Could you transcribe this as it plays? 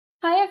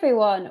Hi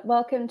everyone,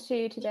 welcome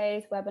to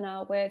today's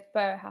webinar with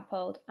Buro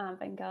Happold and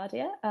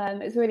Vanguardia.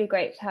 It's really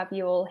great to have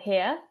you all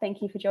here.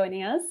 Thank you for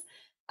joining us.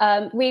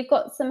 We've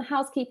got some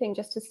housekeeping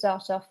just to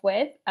start off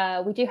with.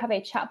 We do have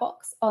a chat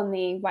box on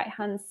the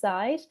right-hand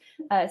side,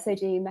 so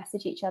do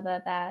message each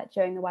other there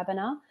during the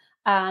webinar.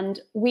 And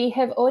we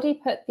have already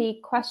put the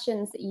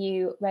questions that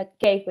you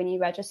gave when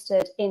you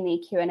registered in the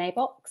Q&A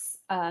box.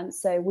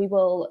 So we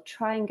will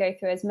try and go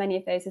through as many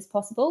of those as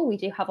possible. We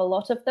do have a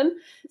lot of them.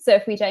 So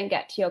if we don't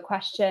get to your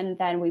question,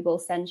 then we will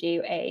send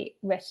you a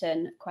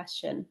written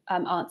question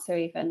answer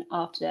even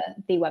after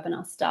the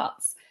webinar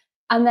starts.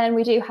 And then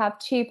we do have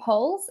two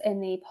polls in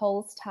the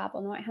polls tab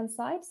on the right-hand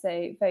side.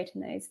 So vote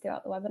in those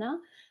throughout the webinar.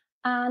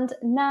 And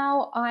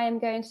now I am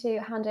going to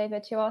hand over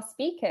to our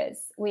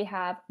speakers. We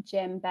have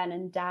Jim, Ben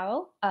and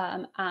Daryl,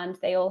 and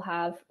they all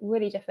have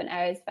really different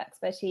areas of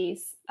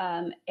expertise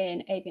in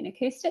avian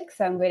acoustics.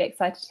 So I'm really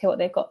excited to hear what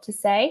they've got to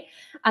say.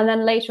 And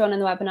then later on in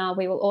the webinar,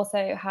 we will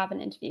also have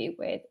an interview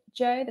with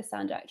Joe, the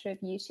sound director of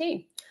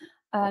U2.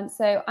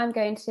 So I'm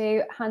going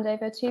to hand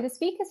over to the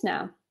speakers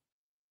now.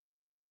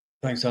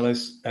 Thanks,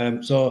 Alice.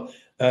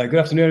 Good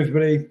afternoon,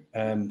 everybody.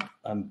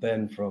 I'm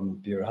Ben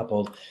from Buro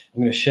Happold. I'm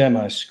going to share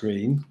my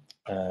screen.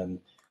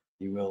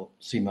 You will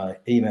see my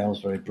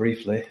emails very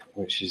briefly,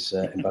 which is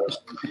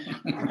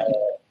embarrassing,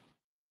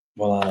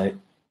 while I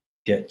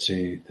get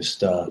to the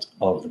start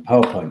of the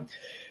PowerPoint.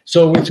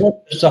 So we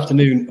talked this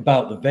afternoon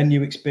about the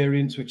venue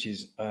experience, which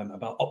is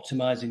about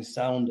optimizing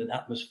sound and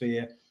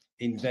atmosphere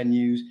in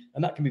venues,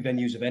 and that can be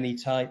venues of any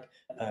type.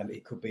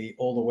 It could be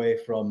all the way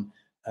from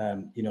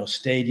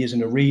stadiums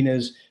and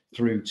arenas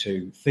through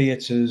to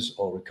theatres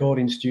or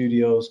recording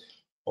studios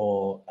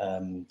or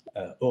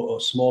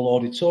small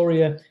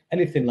auditoria,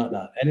 anything like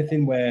that,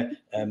 anything where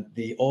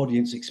the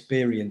audience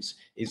experience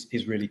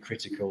is really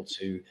critical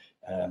to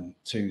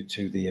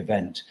the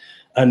event.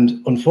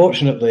 And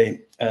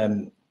unfortunately,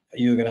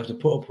 you're going to have to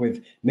put up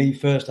with me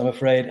first, I'm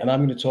afraid, and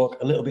I'm going to talk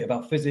a little bit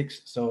about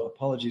physics, so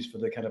apologies for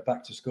the kind of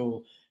back to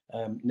school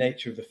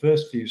nature of the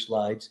first few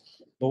slides.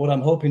 But what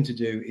I'm hoping to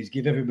do is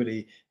give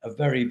everybody a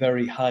very,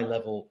 very high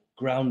level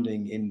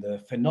grounding in the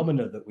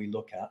phenomena that we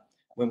look at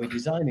when we're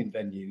designing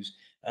venues,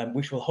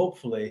 which will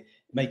hopefully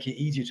make it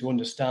easier to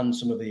understand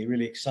some of the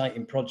really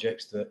exciting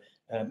projects that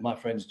my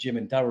friends Jim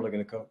and Daryl are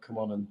going to come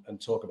on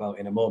and talk about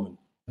in a moment.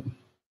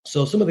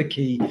 So some of the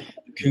key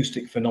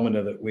acoustic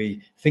phenomena that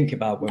we think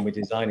about when we're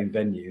designing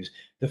venues,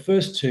 the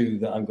first two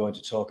that I'm going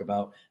to talk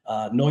about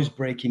are noise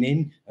breaking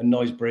in and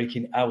noise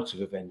breaking out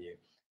of a venue.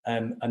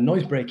 And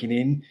noise breaking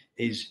in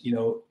is,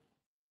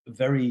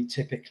 very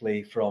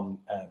typically from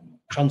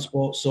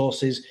transport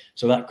sources.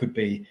 So that could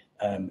be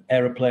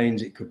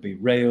aeroplanes, it could be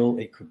rail,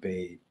 it could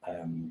be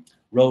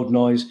road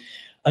noise.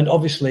 And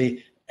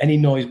obviously, any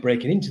noise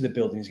breaking into the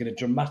building is going to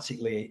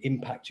dramatically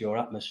impact your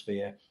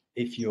atmosphere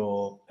if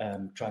you're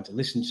trying to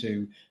listen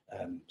to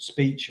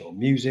speech or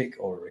music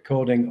or a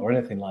recording or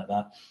anything like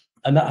that.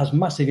 And that has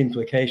massive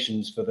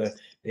implications for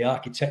the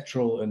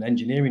architectural and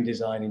engineering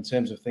design in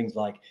terms of things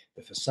like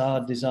the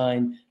facade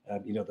design,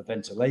 the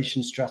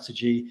ventilation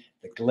strategy,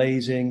 the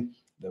glazing,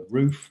 the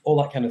roof,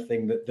 all that kind of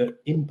thing that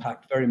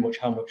impact very much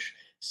how much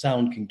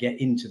sound can get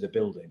into the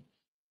building.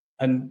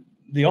 And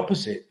the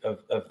opposite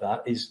of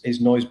that is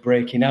noise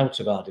breaking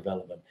out of our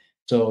development.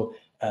 So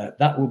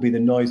that will be the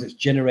noise that's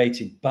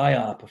generated by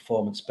our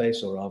performance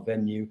space or our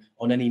venue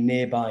on any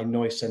nearby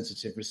noise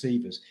sensitive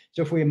receivers.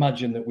 So if we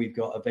imagine that we've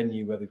got a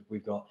venue where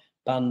we've got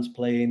bands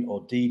playing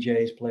or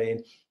DJs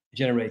playing,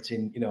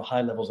 generating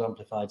high levels of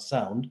amplified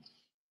sound,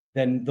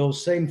 then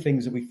those same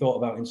things that we thought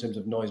about in terms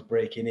of noise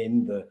breaking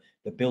in,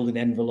 the building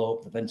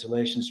envelope, the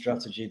ventilation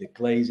strategy, the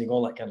glazing,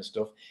 all that kind of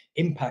stuff,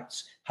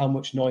 impacts how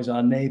much noise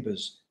our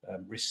neighbours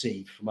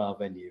receive from our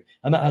venue.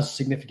 And that has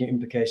significant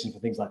implications for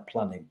things like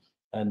planning.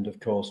 And of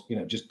course,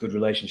 just good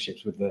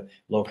relationships with the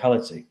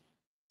locality.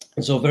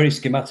 And so very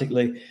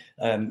schematically,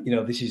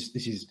 this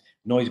is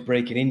noise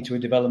breaking into a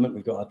development.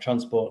 We've got our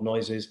transport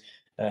noises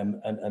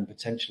and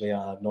potentially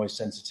our noise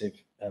sensitive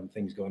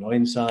things going on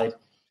inside.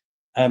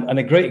 And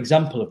a great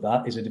example of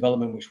that is a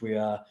development which we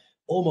are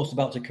almost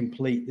about to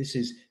complete. This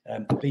is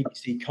the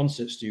BBC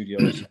Concert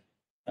Studios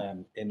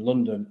in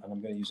London, and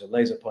I'm going to use a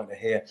laser pointer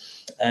here.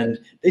 And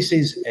this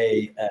is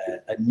a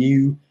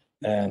new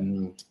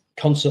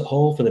concert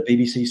hall for the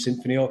BBC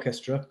Symphony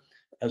Orchestra,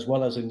 as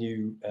well as a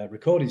new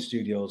recording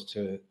studios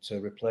to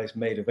replace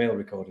Maida Vale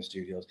recording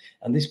studios.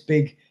 And this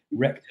big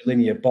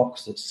rectilinear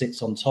box that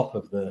sits on top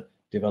of the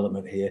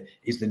development here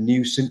is the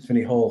new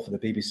symphony hall for the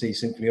BBC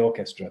Symphony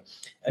Orchestra.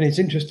 And it's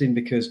interesting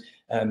because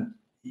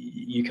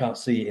you can't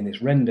see it in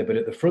this render, but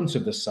at the front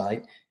of the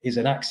site is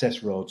an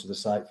access road to the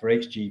site for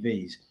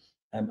HGVs.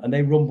 And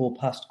they rumble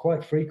past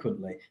quite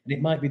frequently. And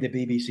it might be the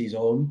BBC's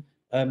own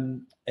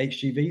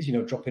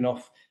HGVs, dropping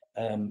off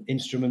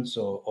instruments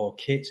or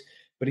kit,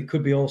 but it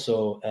could be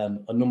also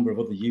a number of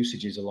other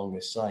usages along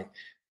this site.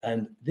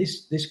 And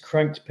this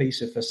cranked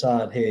piece of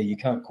facade here, you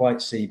can't quite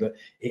see, but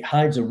it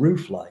hides a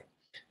roof light,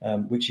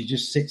 which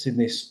just sits in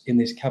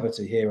this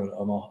cavity here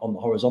on the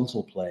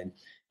horizontal plane.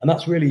 And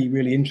that's really,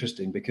 really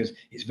interesting because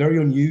it's very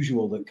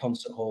unusual that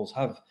concert halls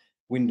have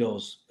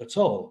windows at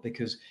all,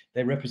 because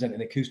they represent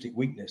an acoustic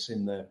weakness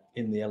in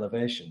the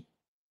elevation.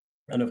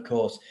 And of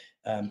course,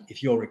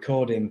 if you're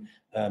recording,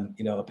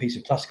 a piece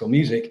of classical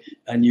music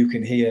and you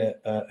can hear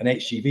an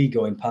HGV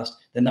going past,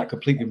 then that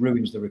completely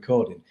ruins the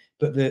recording.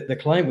 But the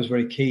client was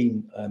very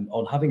keen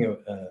on having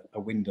a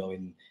window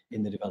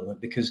in the development,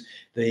 because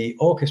the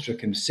orchestra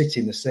can sit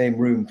in the same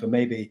room for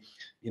maybe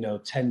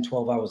 10,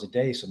 12 hours a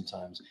day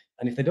sometimes.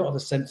 And if they don't have a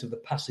sense of the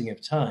passing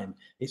of time,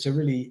 it's a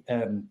really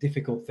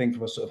difficult thing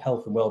from a sort of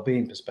health and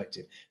well-being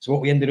perspective. So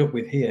what we ended up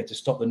with here to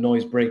stop the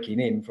noise breaking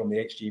in from the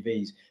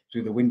HGVs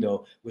through the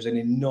window was an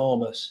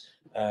enormous,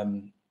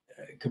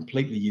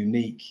 completely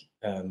unique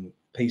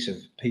piece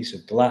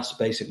of glass,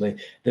 basically,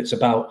 that's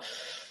about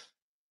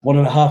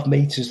 1.5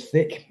 meters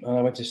thick. And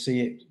I went to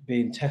see it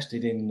being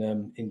tested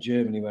in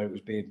Germany, where it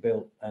was being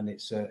built, and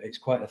it's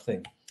quite a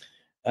thing.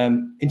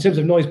 In terms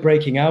of noise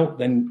breaking out,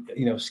 then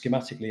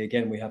schematically,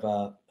 again, we have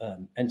our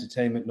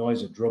entertainment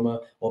noise, a drummer,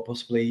 or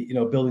possibly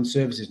building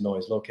services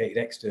noise located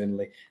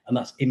externally, and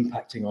that's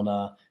impacting on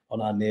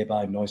our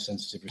nearby noise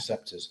sensitive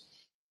receptors.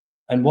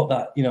 And what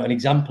that, an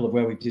example of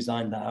where we've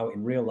designed that out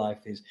in real life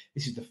is,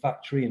 this is the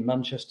factory in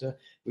Manchester,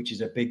 which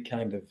is a big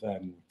kind of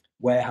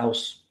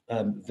warehouse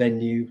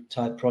venue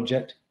type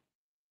project.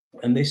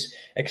 And this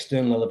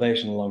external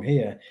elevation along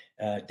here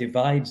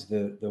divides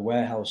the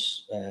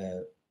warehouse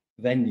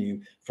venue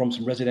from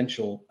some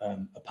residential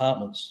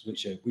apartments,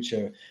 which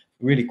are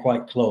really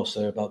quite close.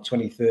 They're about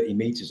 20-30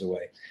 meters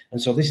away.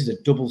 And so this is a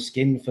double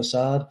skin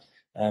facade.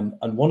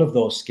 And one of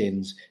those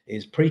skins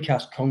is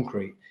precast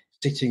concrete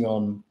sitting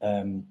on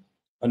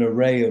an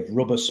array of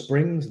rubber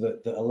springs that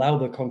allow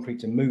the concrete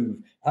to move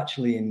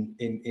actually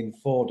in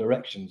 4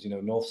 directions,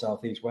 north,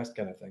 south, east, west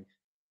kind of thing.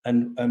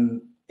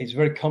 And it's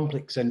very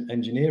complex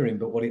engineering,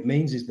 but what it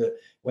means is that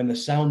when the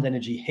sound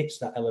energy hits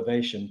that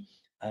elevation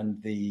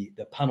and the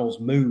panels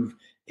move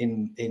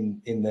in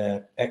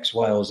the X,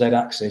 Y, or Z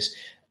axis,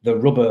 the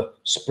rubber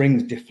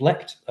springs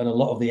deflect, and a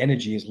lot of the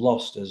energy is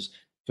lost as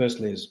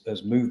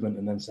movement,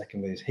 and then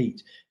secondly as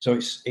heat. So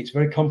it's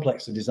very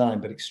complex to design,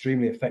 but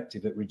extremely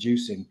effective at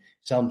reducing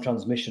sound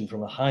transmission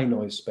from a high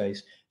noise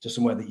space to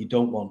somewhere that you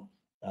don't want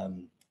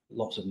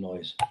lots of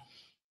noise.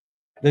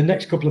 The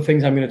next couple of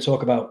things I'm going to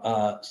talk about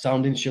are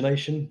sound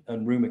insulation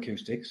and room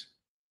acoustics.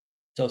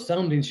 So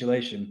sound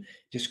insulation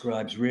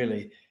describes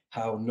really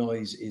how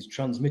noise is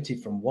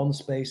transmitted from one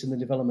space in the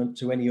development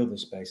to any other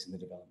space in the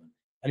development.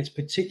 And it's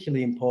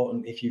particularly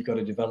important if you've got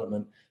a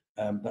development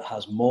that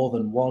has more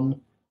than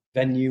one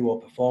venue or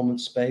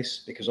performance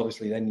space, because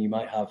obviously then you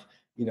might have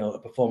a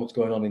performance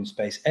going on in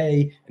space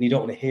A, and you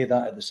don't want to hear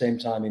that at the same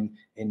time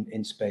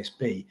in space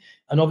B.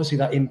 And obviously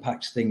that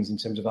impacts things in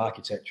terms of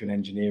architecture and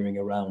engineering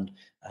around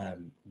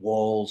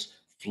walls,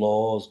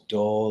 floors,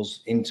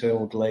 doors,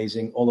 internal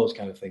glazing. All those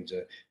kind of things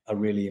are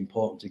really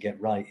important to get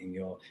right in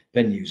your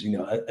venues.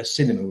 A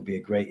cinema would be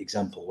a great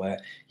example, where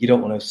you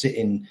don't want to sit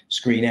in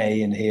screen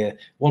A and hear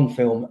one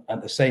film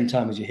at the same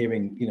time as you're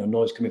hearing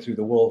noise coming through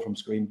the wall from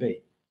screen B.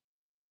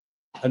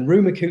 And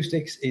room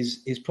acoustics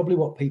is probably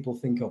what people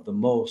think of the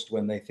most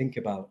when they think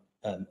about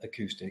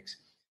acoustics.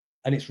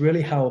 And it's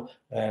really how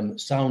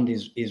sound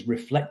is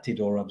reflected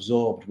or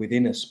absorbed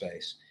within a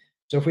space.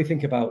 So if we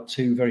think about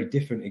 2 very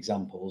different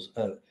examples,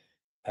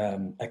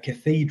 a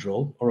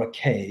cathedral or a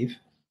cave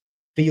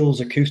feels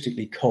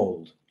acoustically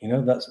cold.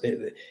 That's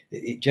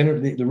it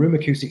generally, the room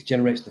acoustics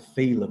generates the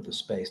feel of the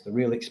space, the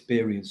real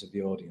experience of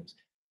the audience.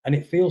 And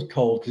it feels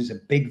cold because it's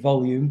a big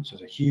volume, so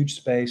it's a huge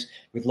space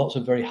with lots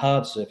of very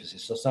hard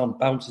surfaces, so sound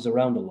bounces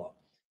around a lot.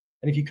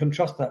 And if you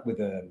contrast that with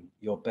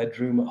your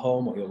bedroom at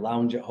home or your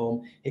lounge at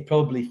home, it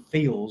probably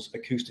feels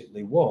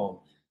acoustically warm.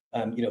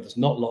 There's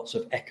not lots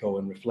of echo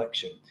and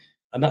reflection,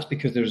 and that's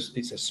because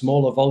it's a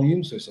smaller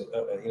volume, so it's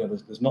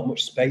there's not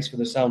much space for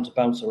the sound to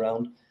bounce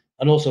around,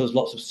 and also there's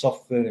lots of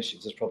soft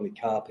furnishings. There's probably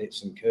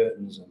carpets and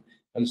curtains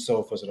and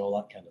sofas and all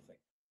that kind of thing.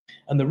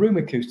 And the room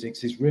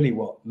acoustics is really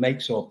what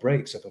makes or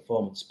breaks a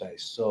performance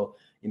space. So,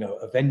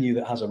 a venue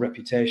that has a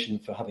reputation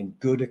for having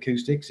good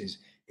acoustics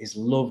is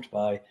loved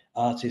by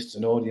artists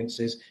and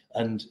audiences.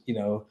 And,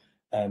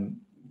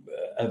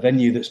 a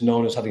venue that's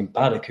known as having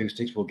bad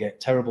acoustics will get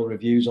terrible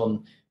reviews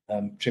on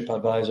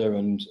TripAdvisor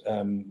and,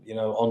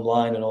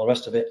 online and all the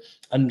rest of it.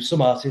 And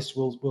some artists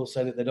will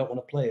say that they don't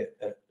want to play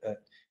at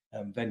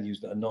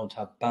venues that are known to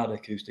have bad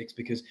acoustics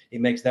because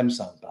it makes them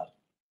sound bad.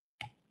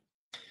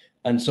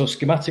 And so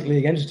schematically,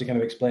 again, just to kind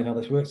of explain how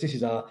this works, this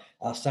is our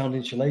sound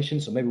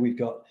insulation. So maybe we've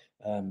got,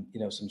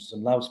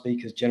 some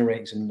loudspeakers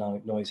generating some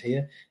noise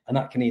here, and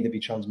that can either be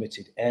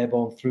transmitted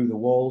airborne through the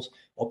walls,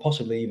 or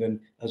possibly even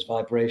as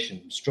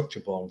vibration,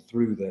 structure-borne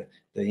through the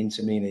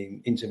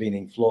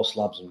intervening floor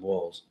slabs and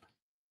walls.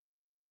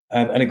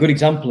 And a good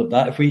example of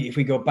that, if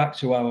we go back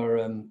to our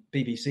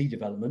BBC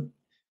development,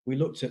 we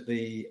looked at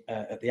the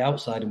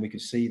outside, and we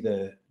could see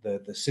the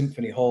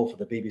symphony hall for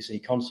the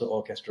BBC concert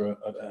orchestra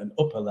at an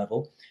upper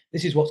level.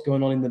 This is what's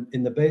going on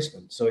in the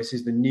basement. So this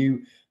is the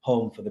new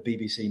home for the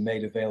BBC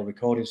Maida Vale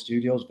recording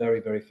studios,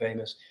 very, very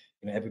famous.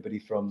 Everybody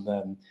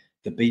from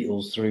the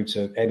Beatles through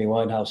to Amy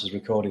Winehouse has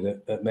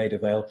recorded at Maida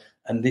Vale.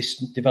 And this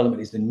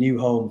development is the new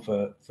home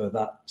for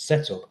that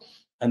setup.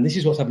 And this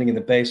is what's happening in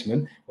the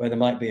basement, where there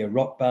might be a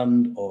rock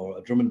band or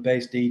a drum and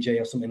bass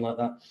DJ or something like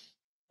that.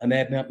 And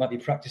they might be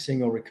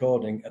practicing or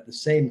recording at the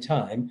same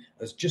time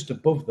as just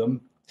above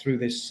them through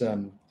this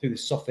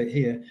soffit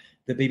here,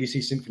 the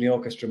BBC Symphony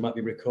Orchestra might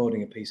be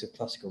recording a piece of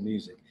classical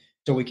music.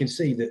 So we can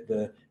see that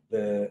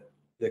the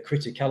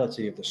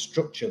criticality of the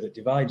structure that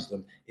divides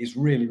them is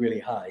really, really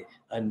high,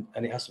 and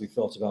it has to be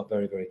thought about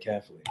very, very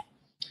carefully.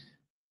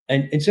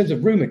 And in terms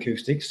of room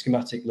acoustics,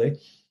 schematically,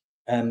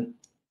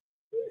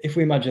 if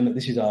we imagine that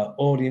this is our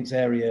audience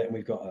area and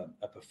we've got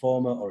a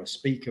performer or a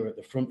speaker at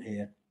the front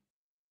here,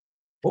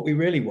 what we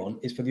really want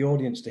is for the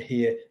audience to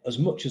hear as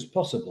much as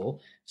possible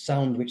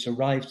sound which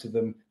arrives to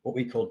them what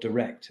we call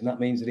direct. And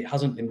that means that it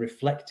hasn't been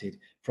reflected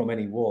from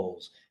any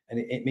walls. And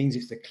it means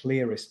it's the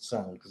clearest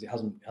sound because it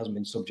hasn't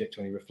been subject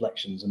to any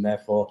reflections, and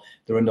therefore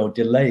there are no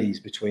delays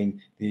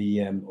between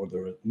or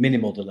there are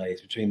minimal delays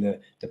between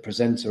the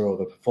presenter or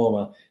the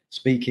performer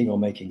speaking or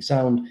making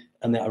sound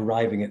and they're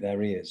arriving at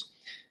their ears.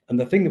 And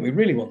the thing that we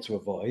really want to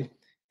avoid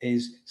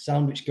is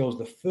sound which goes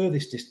the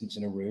furthest distance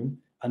in a room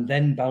and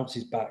then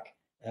bounces back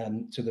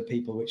to the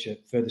people which are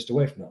furthest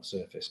away from that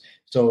surface.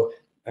 So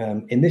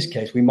in this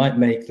case, we might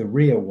make the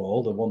rear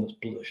wall, the one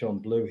that's shown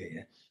blue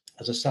here,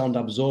 as a sound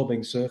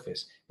absorbing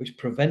surface, which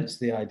prevents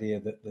the idea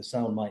that the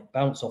sound might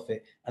bounce off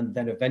it and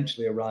then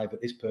eventually arrive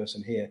at this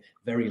person here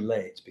very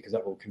late, because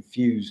that will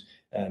confuse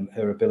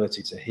her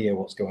ability to hear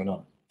what's going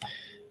on.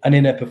 And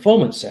in a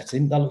performance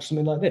setting, that looks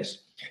something like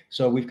this.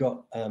 So we've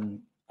got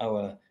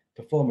our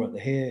performer at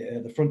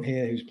the front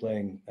here, who's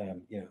playing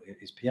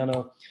his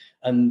piano,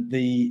 and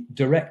the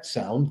direct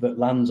sound that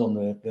lands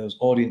on those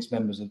audience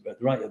members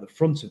right at the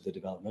front of the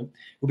development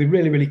will be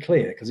really, really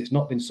clear because it's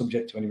not been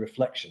subject to any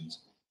reflections.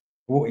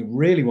 What we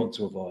really want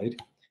to avoid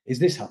is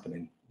this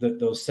happening, that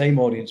those same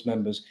audience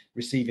members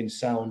receiving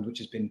sound which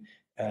has been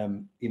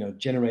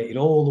generated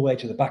all the way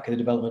to the back of the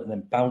development and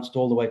then bounced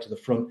all the way to the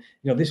front.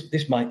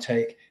 This might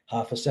take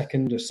half a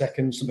second,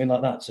 something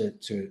like that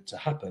to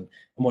happen.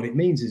 And what it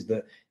means is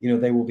that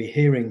they will be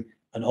hearing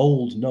an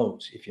old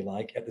note, if you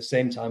like, at the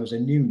same time as a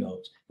new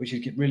note, which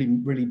really,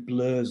 really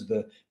blurs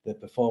the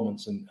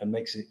performance and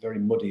makes it very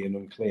muddy and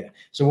unclear.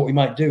 So what we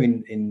might do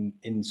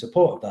in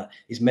support of that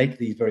is make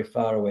these very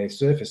far away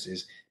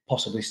surfaces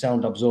possibly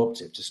sound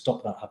absorptive to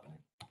stop that happening.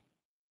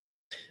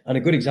 And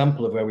a good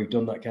example of where we've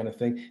done that kind of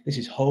thing, this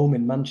is Home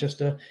in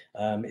Manchester.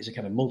 It's a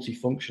kind of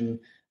multifunction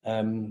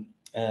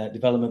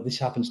development. This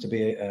happens to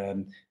be a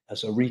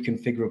sort of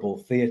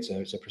reconfigurable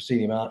theatre. It's a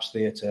proscenium arch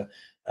theatre,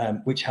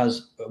 which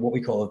has what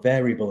we call a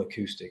variable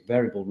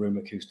room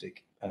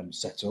acoustic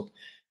setup,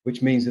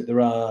 which means that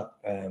there are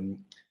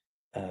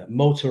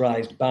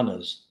motorized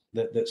banners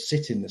that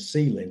sit in the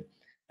ceiling.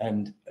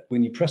 And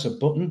when you press a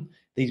button,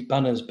 these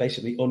banners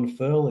basically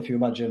unfurl. If you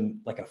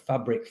imagine like a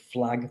fabric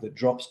flag that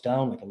drops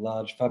down, like a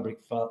large fabric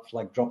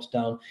flag drops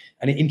down,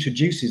 and it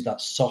introduces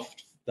that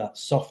soft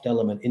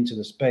element into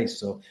the space.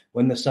 So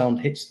when the sound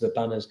hits the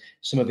banners,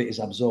 some of it is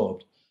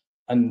absorbed.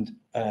 And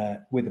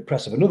with the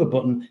press of another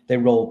button, they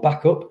roll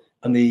back up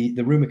and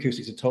the room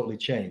acoustics are totally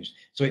changed.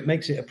 So it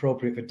makes it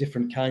appropriate for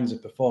different kinds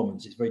of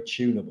performance. It's very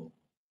tunable.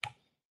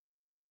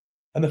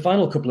 And the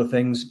final couple of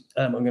things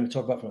I'm going to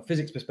talk about from a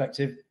physics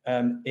perspective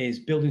is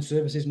building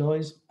services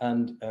noise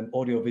and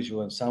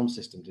audiovisual and sound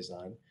system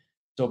design.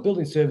 So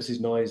building services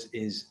noise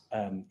is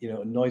a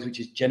noise which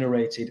is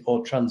generated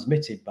or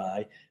transmitted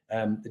by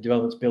the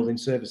development's building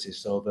services.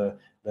 So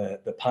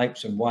the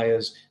pipes and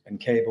wires and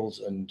cables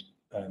and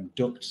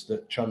ducts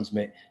that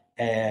transmit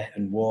air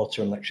and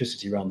water and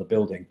electricity around the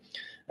building.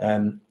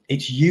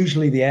 It's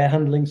usually the air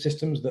handling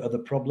systems that are the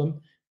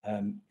problem.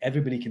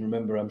 Everybody can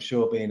remember, I'm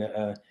sure, being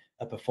at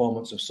a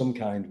performance of some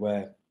kind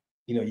where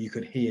you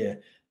could hear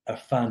a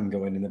fan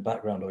going in the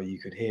background, or you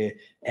could hear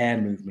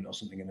air movement or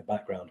something in the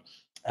background,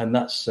 and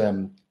that's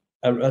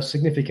a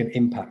significant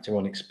impactor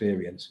on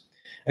experience.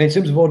 And in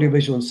terms of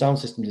audiovisual and sound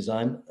system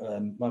design,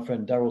 my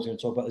friend Daryl's going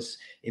to talk about this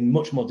in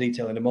much more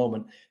detail in a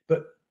moment,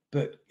 but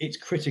it's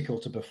critical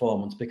to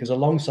performance because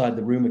alongside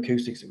the room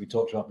acoustics that we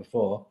talked about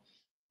before,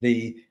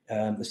 the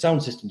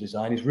sound system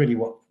design is really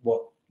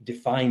what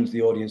defines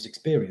the audience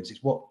experience.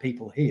 It's what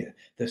people hear.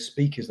 The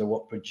speakers are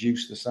what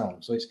produce the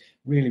sound. So it's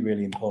really,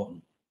 really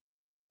important.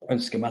 And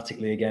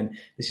schematically, again,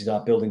 this is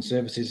our building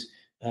services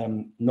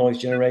noise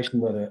generation,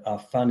 where our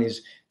fan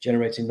is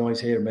generating noise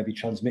here and maybe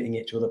transmitting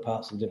it to other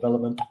parts of the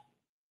development.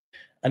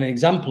 And an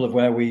example of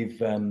where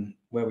we've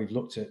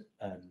looked at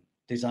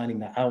designing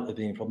that out of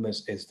being a problem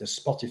is the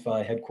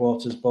Spotify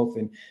headquarters, both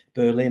in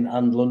Berlin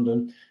and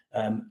London.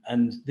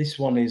 And this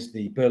one is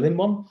the Berlin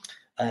one.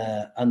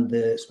 And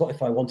the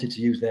Spotify wanted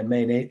to use their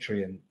main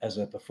atrium as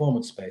a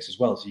performance space as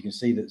well. So you can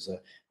see there's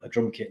a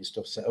drum kit and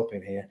stuff set up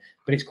in here,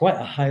 but it's quite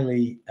a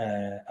highly,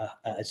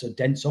 it's a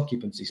dense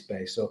occupancy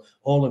space. So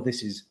all of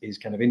this is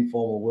kind of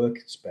informal work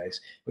space,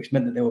 which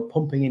meant that they were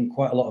pumping in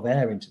quite a lot of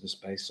air into the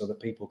space so that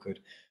people could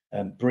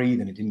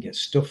breathe and it didn't get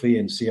stuffy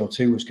and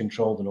CO2 was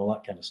controlled and all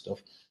that kind of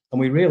stuff. And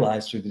we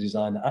realized through the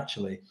design that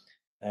actually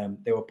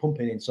They were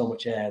pumping in so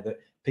much air that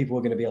people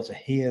were going to be able to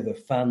hear the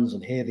fans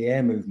and hear the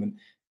air movement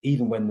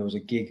even when there was a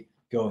gig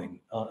going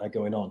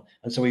on.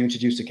 And so we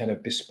introduced a kind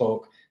of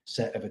bespoke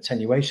set of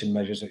attenuation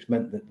measures, which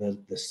meant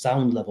that the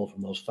sound level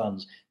from those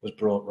fans was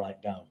brought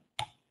right down.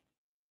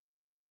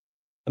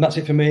 And that's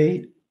it for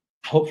me.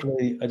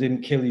 Hopefully I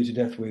didn't kill you to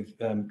death with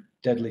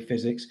deadly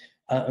physics.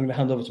 I'm going to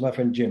hand over to my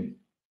friend Jim.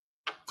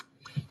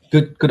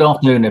 Good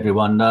afternoon,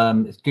 everyone.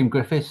 It's Jim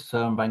Griffiths,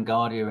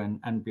 Vanguardia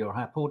and Buro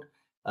Happold.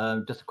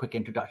 Just a quick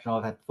introduction.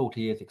 I've had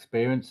 40 years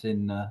experience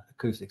in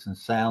acoustics and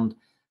sound,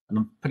 and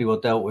I'm pretty well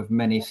dealt with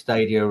many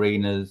stadia,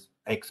 arenas,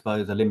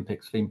 expos,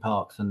 Olympics, theme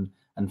parks and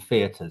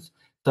theatres.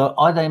 So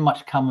I very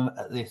much come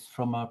at this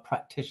from a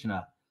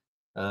practitioner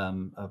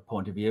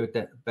point of view.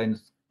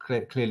 Ben's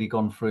clearly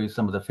gone through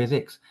some of the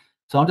physics.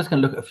 So I'm just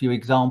going to look at a few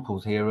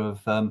examples here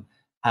of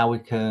how we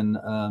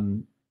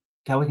can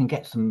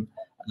get some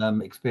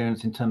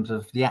experience in terms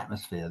of the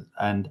atmosphere,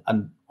 and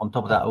on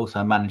top of that,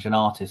 also manage an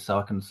artist, so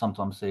I can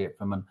sometimes see it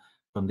from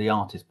the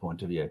artist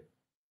point of view.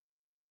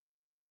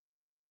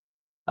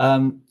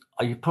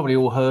 You've probably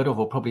all heard of,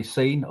 or probably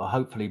seen, or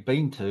hopefully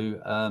been to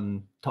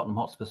Tottenham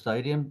Hotspur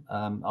Stadium.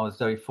 I was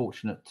very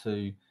fortunate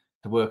to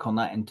work on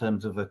that in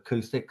terms of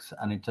acoustics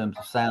and in terms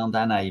of sound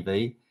and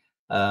AV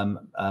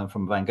from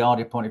a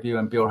Vanguardia point of view.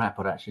 And Buro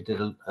Happold actually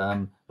did a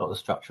lot of the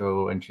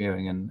structural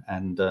engineering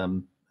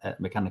and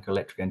mechanical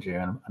electric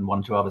engineering and one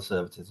or two other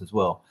services as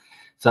well.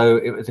 So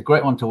it was a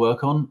great one to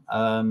work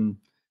on,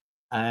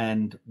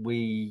 and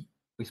we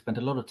spent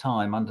a lot of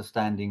time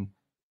understanding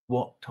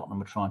what Tottenham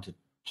were trying to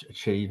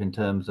achieve in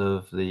terms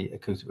of the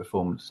acoustic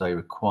performance they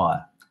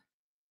require.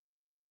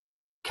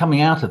 Coming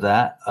out of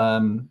that,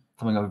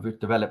 something I've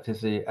developed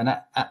is an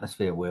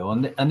atmosphere wheel,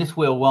 and this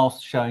wheel,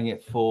 whilst showing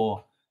it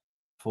for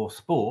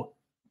sport,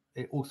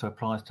 it also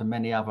applies to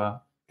many other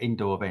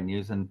indoor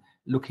venues, and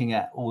looking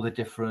at all the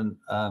different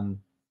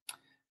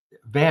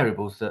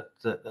variables that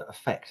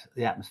affect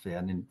the atmosphere.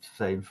 And in,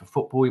 say, for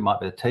football, you might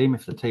be a team.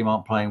 If the team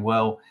aren't playing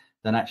well,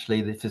 then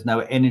actually if there's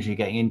no energy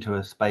getting into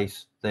a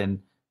space, then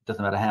it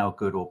doesn't matter how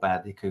good or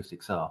bad the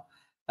acoustics are.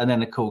 And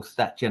then, of course,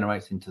 that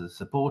generates into the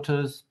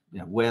supporters,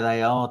 where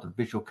they are, the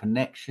visual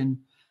connection,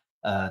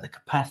 the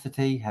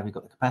capacity. Have you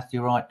got the capacity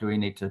right? Do we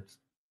need to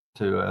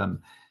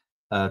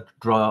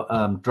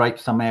drape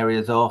some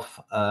areas off,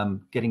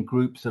 getting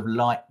groups of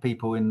light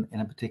people in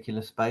a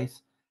particular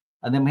space?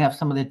 And then we have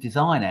some of the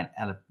design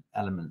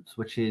elements,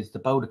 which is the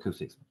bold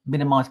acoustics.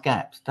 Minimize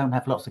gaps. Don't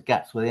have lots of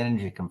gaps where the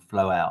energy can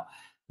flow out,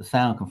 the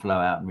sound can flow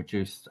out and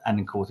reduce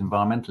and cause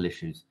environmental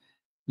issues.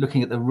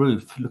 Looking at the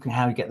roof, looking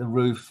how you get the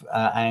roof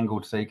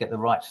angled so you get the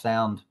right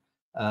sound,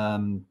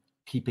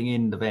 keeping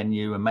in the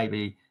venue and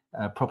maybe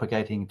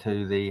propagating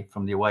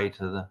from the away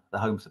to the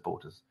home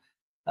supporters.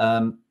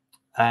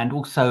 And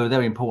also, a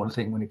very important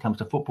thing when it comes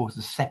to football is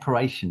the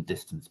separation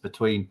distance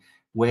between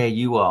where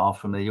you are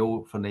from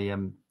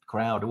the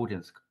crowd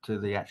audience to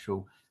the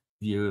actual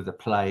view of the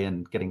play,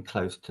 and getting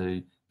close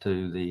to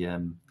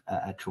the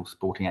actual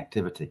sporting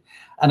activity.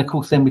 And of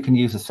course, then we can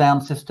use the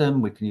sound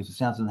system. We can use the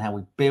sound system, how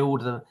we build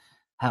the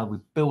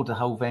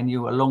whole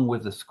venue, along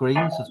with the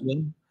screens as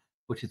well,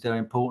 which is very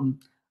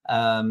important.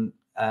 And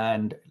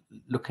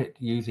look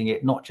at using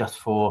it not just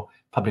for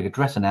public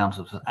address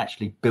announcements, but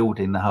actually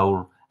building the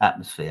whole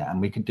atmosphere. And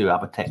we can do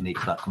other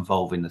techniques like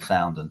convolving the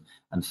sound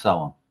and so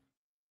on.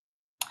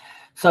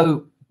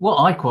 So what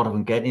I quite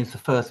often get is the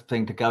first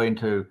thing to go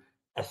into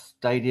a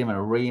stadium, an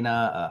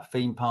arena, a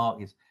theme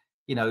park is,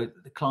 the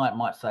client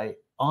might say,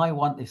 I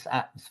want this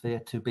atmosphere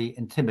to be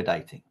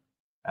intimidating,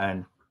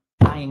 and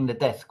bang the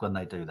desk when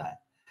they do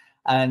that.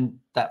 And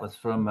that was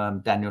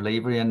from Daniel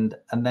Levy. And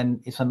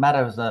then it's a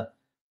matter as a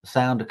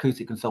sound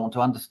acoustic consultant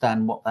to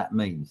understand what that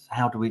means.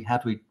 How do we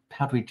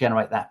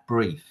generate that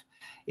brief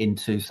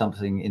into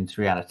something,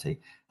 into reality?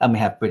 And we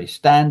have British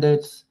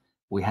standards.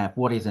 We have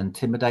what is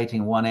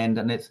intimidating one end,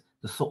 and it's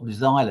the sort of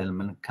design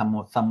element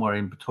come somewhere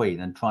in between,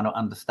 and trying to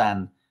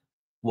understand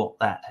what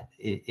that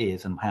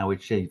is and how we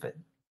achieve it.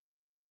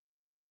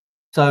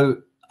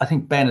 So I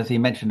think Ben, as he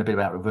mentioned a bit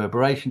about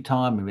reverberation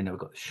time, we've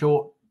got the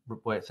short,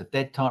 where it's a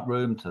dead type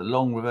room, to the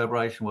long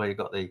reverberation, where you've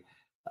got the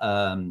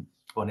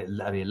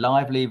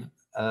lively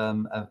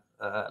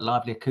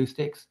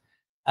acoustics.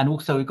 And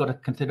also we've got to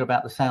consider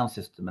about the sound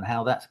system and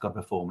how that's got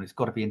to perform. It's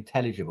got to be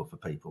intelligible for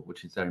people,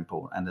 which is very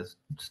important. And there's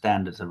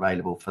standards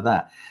available for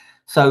that.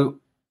 So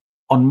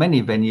on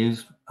many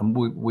venues, and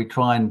we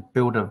try and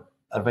build a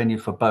venue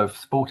for both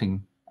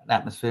sporting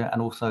atmosphere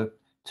and also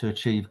to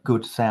achieve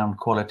good sound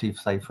quality,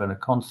 say, for a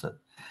concert.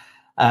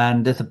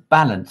 And there's a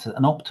balance,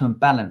 an optimum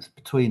balance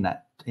between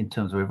that in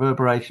terms of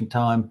reverberation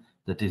time,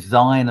 the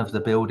design of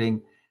the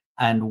building,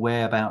 and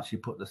whereabouts you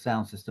put the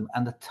sound system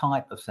and the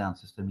type of sound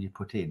system you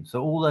put in.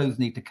 So all those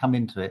need to come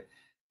into it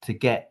to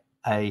get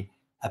a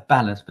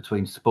balance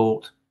between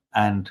sport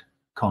and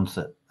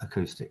concert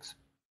acoustics.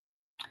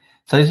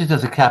 So this is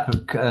just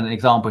an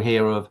example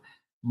here of,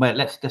 well,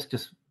 let's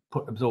just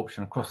put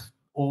absorption across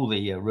all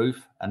the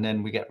roof, and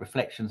then we get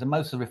reflections. And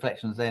most of the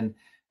reflections then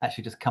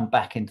actually just come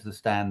back into the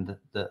stand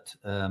that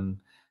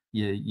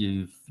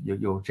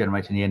you're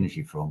generating the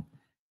energy from.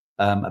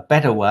 A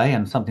better way,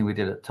 and something we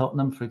did at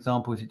Tottenham, for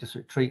example, is you just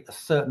retreat a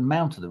certain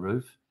amount of the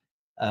roof,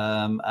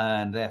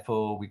 and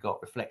therefore we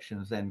got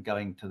reflections then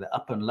going to the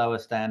upper and lower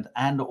stand,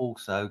 and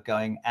also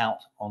going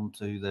out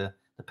onto the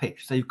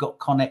pitch. So you've got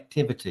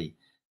connectivity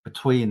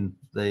between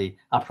the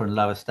upper and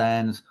lower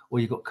stands, or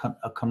you've got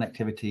a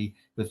connectivity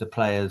with the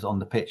players on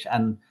the pitch.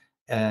 And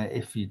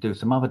if you do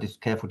some other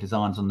careful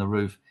designs on the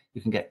roof,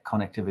 you can get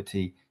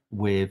connectivity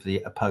with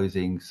the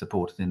opposing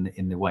supporters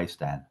in the away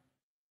stand.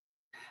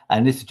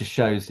 And this just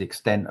shows the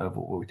extent of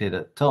what we did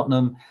at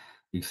Tottenham.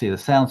 You can see the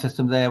sound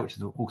system there, which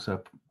is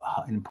also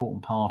an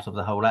important part of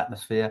the whole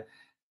atmosphere.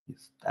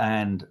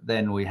 And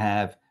then we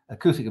have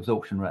acoustic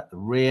absorption at the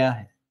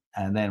rear,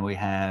 and then we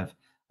have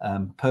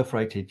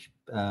perforated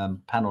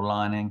panel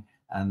lining,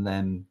 and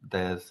then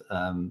there's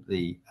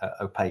the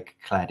opaque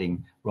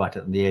cladding right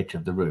at the edge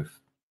of the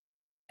roof.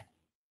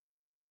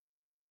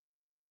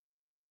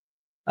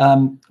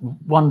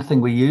 One thing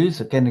we use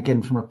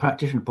again from a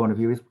practitioner point of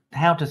view is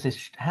does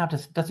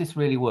this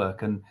really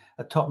work? And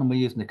at Tottenham we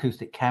use an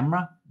acoustic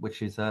camera,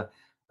 which is a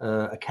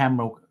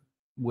camera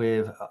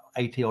with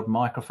 80 odd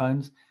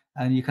microphones,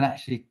 and you can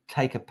actually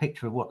take a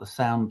picture of what the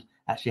sound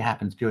actually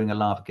happens during a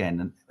live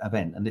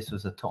event. And this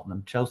was a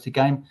Tottenham Chelsea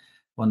game,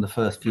 one of the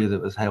first few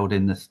that was held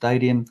in the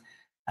stadium.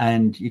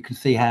 And you can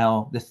see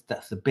how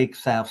that's the big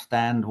south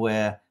stand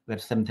where we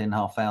had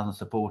 17,500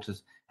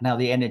 supporters, and how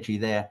the energy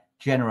there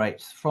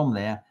generates from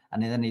there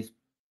and then is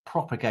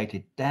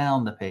propagated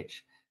down the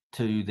pitch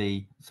to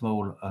the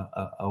small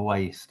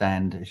away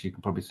stand, as you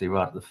can probably see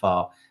right at the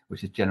far,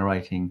 which is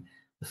generating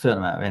a certain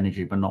amount of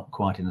energy, but not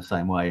quite in the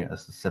same way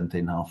as the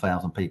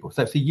 17,500 people.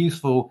 So it's a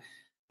useful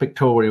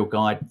pictorial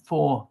guide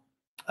for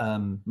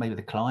maybe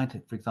the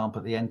client, for example,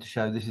 at the end, to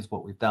show this is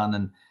what we've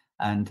done,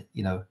 and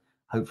you know,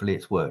 hopefully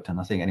it's worked. And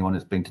I think anyone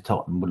who's been to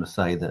Tottenham will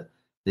say that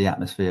the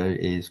atmosphere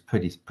is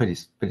pretty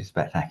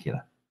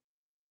spectacular.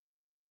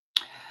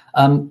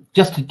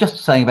 Just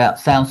saying about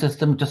sound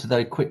system, just a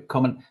very quick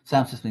comment.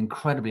 Sound system is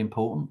incredibly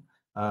important.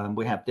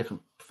 We have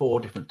four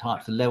different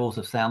types of levels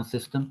of sound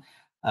system,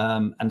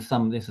 and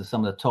this is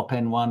some of the top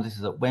end ones. This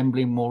is at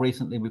Wembley. More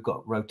recently, we've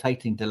got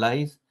rotating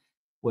delays,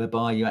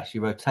 whereby you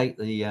actually rotate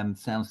the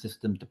sound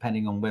system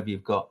depending on whether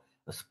you've got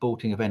a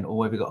sporting event or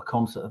whether you've got a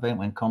concert event.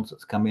 When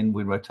concerts come in,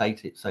 we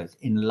rotate it so it's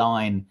in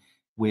line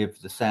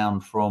with the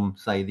sound from,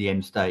 say, the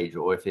end stage,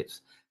 or if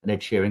it's an Ed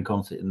Sheeran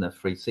concert in the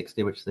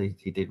 360, which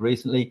he did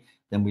recently,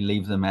 then we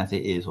leave them as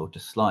it is or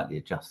just slightly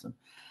adjust them.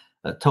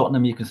 At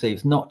Tottenham, you can see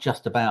it's not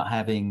just about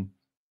having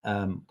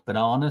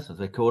bananas, as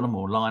they call them,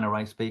 or line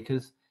array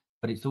speakers,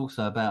 but it's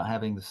also about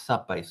having the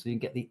sub bass, so you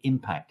get the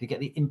impact. You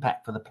get the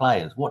impact for the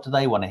players. What do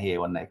they want to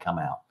hear when they come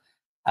out?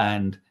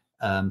 And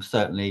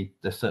certainly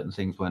there's certain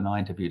things when I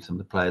interviewed some of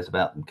the players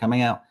about them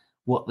coming out,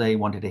 what they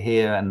wanted to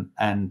hear,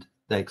 and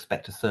they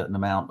expect a certain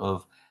amount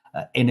of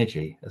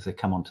energy as they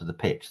come onto the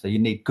pitch. So you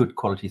need good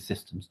quality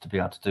systems to be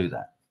able to do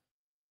that.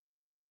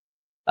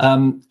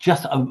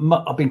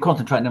 I've been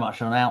concentrating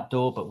much on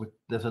outdoor, but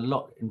there's a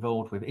lot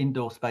involved with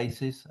indoor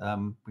spaces.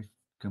 We've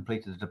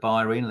completed the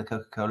Dubai Arena, the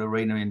Coca-Cola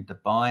Arena in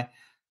Dubai,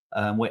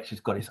 which has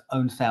got its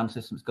own sound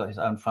system. It's got its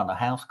own front of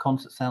house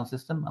concert sound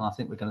system, and I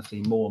think we're going to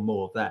see more and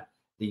more of that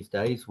these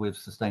days with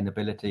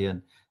sustainability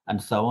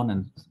and so on,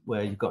 and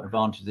where you've got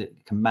advantages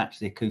that can match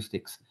the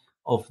acoustics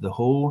of the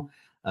hall,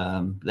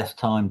 less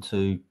time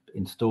to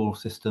install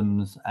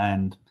systems,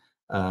 and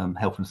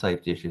health and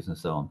safety issues and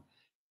so on.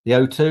 The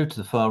O2 to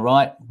the far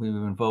right, we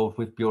were involved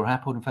with Buro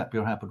Happold. In fact,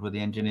 Buro Happold were the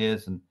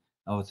engineers and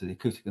obviously the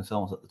acoustic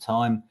consultants at the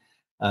time.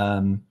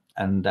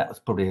 And that was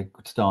probably a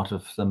good start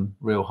of some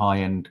real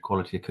high-end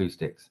quality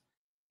acoustics.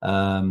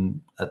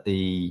 At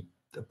the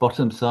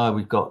bottom side,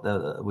 we've got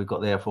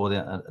there for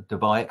the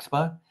Dubai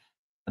Expo,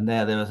 and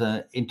there was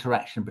an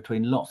interaction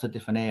between lots of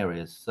different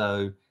areas.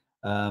 So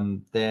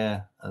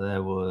there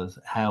was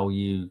how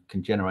you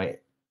can generate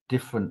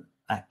different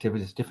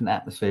activities, different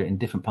atmosphere in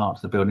different parts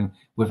of the building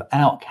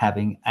without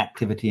having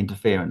activity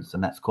interference,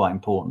 and that's quite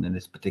important in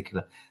this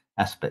particular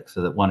aspect, so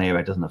that one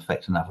area doesn't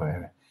affect another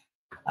area.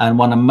 And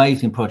one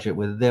amazing project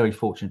we're very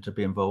fortunate to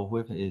be involved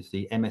with is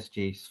the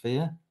MSG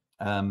Sphere,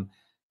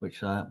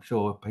 which I'm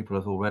sure people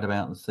have all read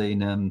about and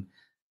seen,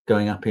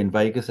 going up in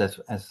Vegas as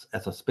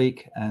I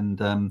speak. And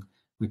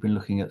we've been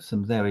looking at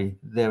some very,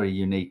 very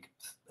unique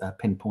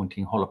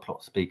pinpointing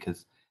holoplot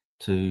speakers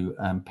to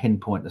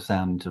pinpoint the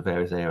sound into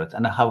various areas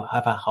and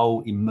have a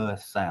whole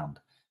immersed sound.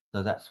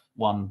 So that's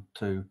one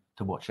to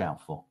watch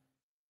out for.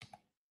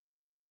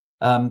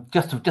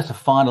 Just a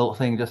final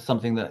thing, just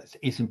something that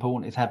is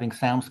important is having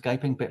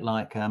soundscaping, a bit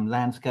like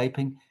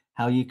landscaping.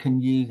 How you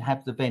can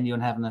have the venue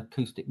and have an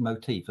acoustic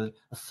motif, a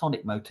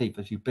sonic motif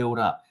as you build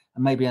up,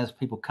 and maybe as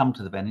people come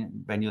to the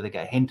venue, they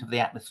get a hint of the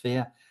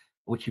atmosphere,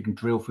 which you can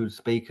drill through the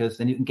speakers.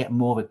 Then you can get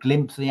more of a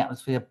glimpse of the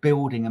atmosphere,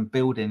 building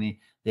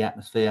the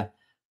atmosphere,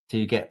 till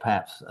you get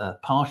perhaps a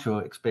partial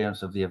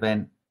experience of the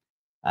event.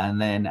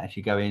 And then as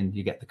you go in,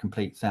 you get the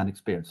complete sound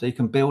experience. So you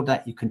can build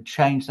that, you can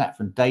change that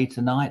from day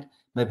to night,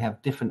 maybe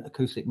have different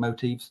acoustic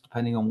motifs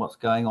depending on what's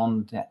going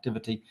on, the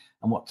activity,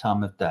 and what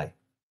time of day.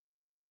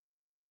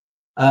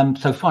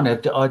 So funny,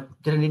 I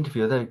did an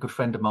interview with a very good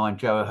friend of mine,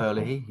 Joe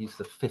O'Hurley. He's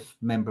the 5th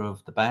member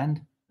of the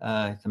band.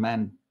 He's the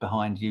man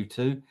behind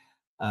U2.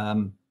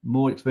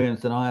 More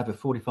experience than I have, with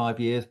 45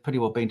 years, pretty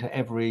well been to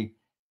every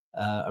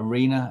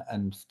arena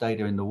and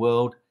stadium in the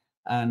world.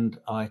 And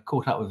I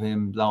caught up with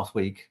him last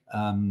week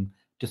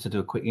just to do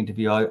a quick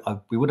interview.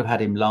 We would have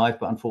had him live,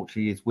 but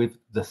unfortunately he's with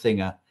the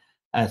singer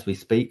as we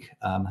speak.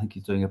 I think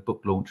he's doing a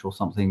book launch or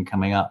something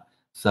coming up.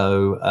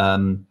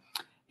 So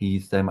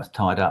he's very much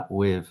tied up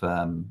with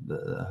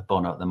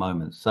Bono at the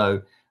moment.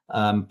 So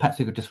perhaps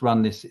we could just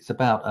run this. It's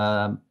about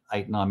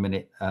 8-9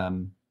 minute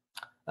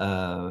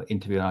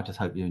interview, and I just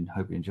hope you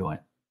enjoy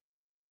it.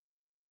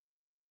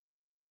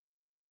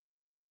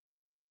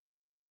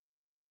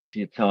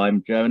 Your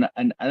time, Joe,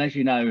 and as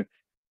you know,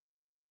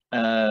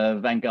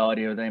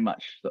 Vanguardia, they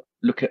much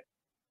look at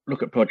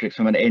projects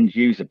from an end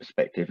user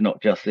perspective,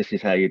 not just this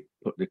is how you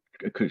put the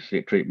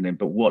acoustic treatment in,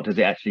 but what does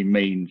it actually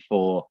mean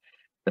for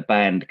the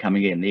band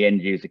coming in, the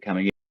end user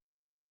coming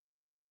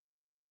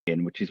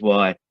in, which is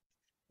why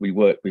we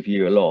work with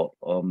you a lot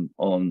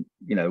on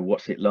you know,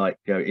 what's it like,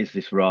 is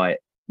this right,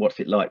 what's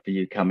it like for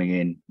you coming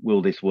in,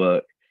 will this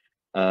work,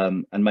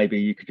 and maybe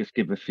you could just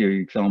give a few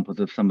examples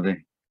of some of the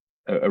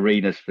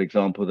arenas, for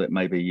example, that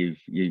maybe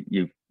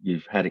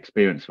you've had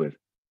experience with.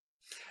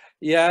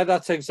 Yeah,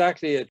 that's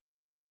exactly it,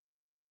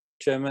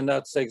 Jim, and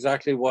that's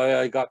exactly why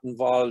I got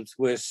involved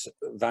with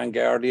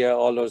Vanguardia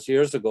all those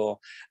years ago.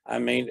 I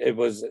mean, it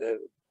was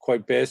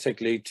quite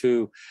basically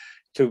to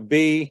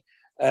be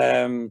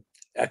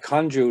a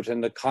conduit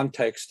in the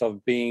context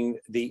of being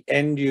the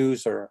end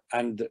user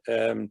and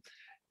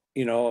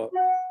you know,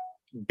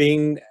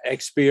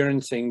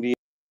 experiencing the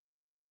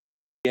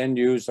end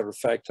user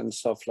effect and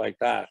stuff like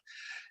that.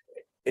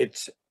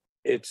 It's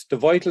the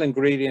vital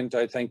ingredient,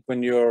 I think,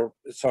 when you're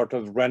sort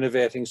of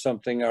renovating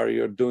something, or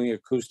you're doing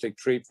acoustic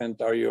treatment,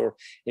 or you're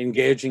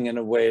engaging in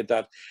a way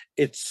that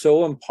it's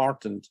so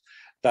important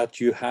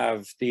that you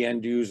have the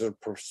end user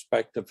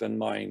perspective in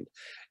mind.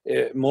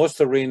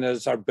 Most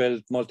arenas are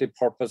built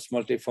multi-purpose,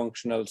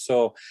 multifunctional.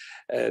 So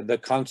the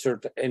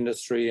concert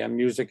industry and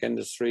music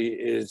industry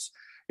is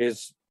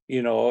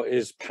you know,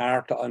 is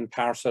part and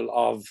parcel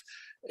of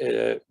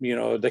you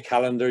know, the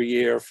calendar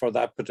year for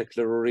that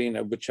particular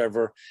arena,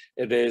 whichever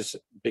it is,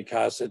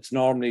 because it's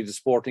normally the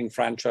sporting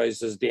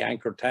franchise is the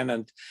anchor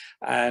tenant,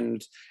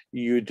 and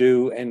you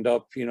do end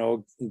up, you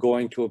know,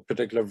 going to a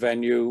particular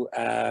venue,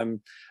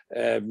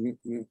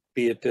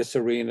 be it this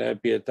arena,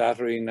 be it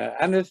that arena,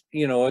 and it,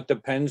 you know, it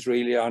depends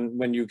really on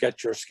when you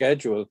get your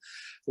schedule.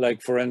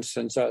 Like, for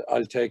instance,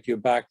 I'll take you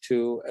back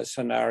to a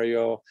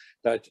scenario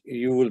that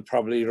you will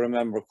probably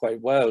remember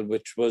quite well,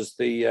 which was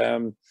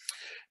the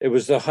it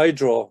was the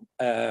Hydro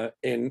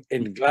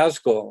in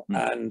Glasgow,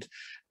 and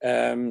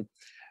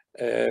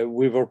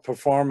we were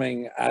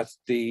performing at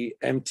the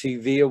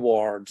MTV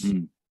Awards,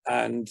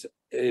 and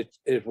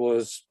it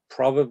was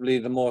probably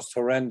the most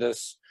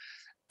horrendous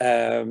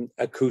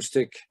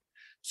acoustic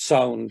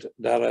sound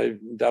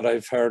that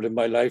I've heard in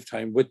my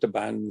lifetime with the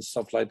band and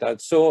stuff like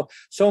that. So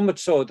much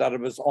so that it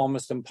was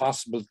almost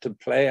impossible to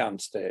play on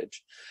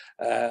stage.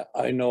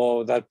 I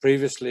know that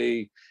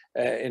previously,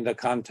 in the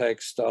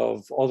context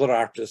of other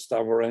artists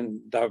that were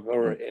in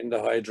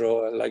the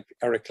Hydro, like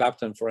Eric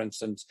Clapton, for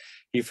instance,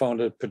 he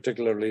found it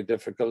particularly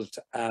difficult.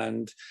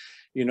 And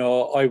you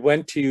know, I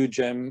went to you,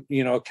 Jim,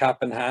 you know,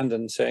 cap in hand,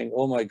 and saying,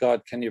 "Oh my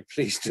God, can you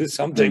please do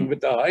something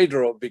with the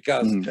Hydro?"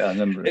 Because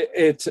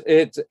it's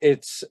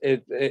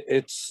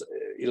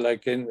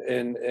like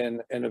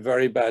in a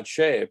very bad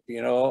shape,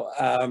 you know.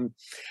 And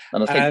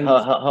I think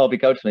Harvey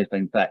Goldsmith's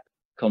been back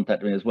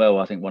contacted me as well.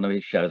 I think one of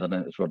his shows, I don't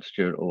know if it's Rod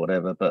Stewart or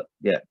whatever, but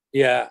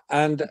yeah,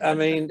 and I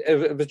mean,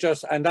 it was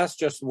just, and that's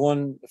just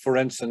one, for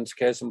instance,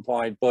 case in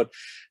point. But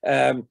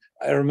I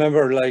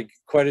remember, like,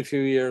 quite a few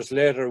years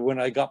later,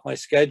 when I got my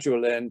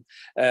schedule in,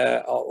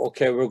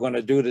 okay, we're going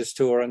to do this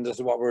tour and this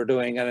is what we're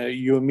doing, and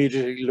you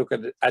immediately look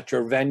at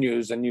your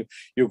venues, and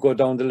you go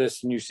down the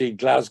list and you see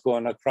Glasgow,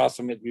 and across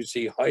from it you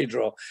see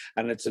Hydro,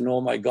 and it's an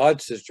oh my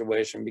God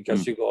situation,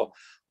 because you go,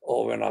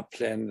 oh, we're not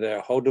playing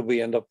there. How did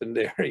we end up in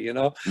there, you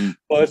know?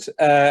 But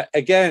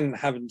again,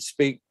 having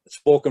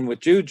spoken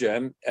with you,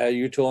 Jim,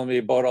 you told me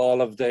about all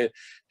of the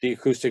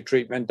acoustic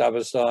treatment that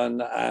was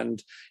done.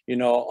 And, you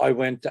know, I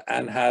went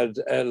and had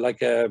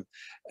like a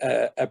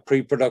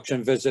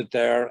pre-production visit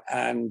there.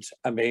 And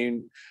I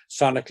mean,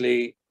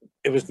 sonically,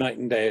 it was night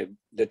and day,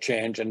 the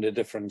change and the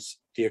difference,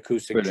 the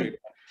acoustic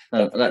treatment.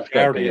 That's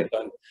great.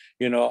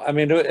 You know, I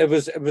mean, it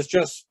was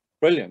just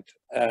brilliant.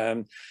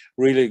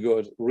 Really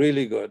good.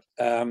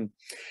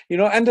 You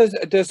know, and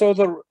there's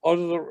other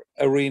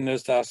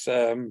arenas that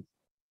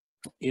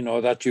you know,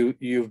 that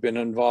you've been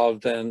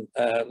involved in,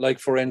 like,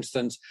 for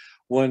instance,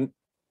 when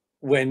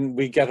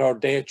we get our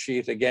date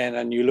sheet again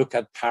and you look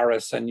at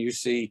Paris and you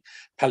see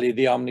Palais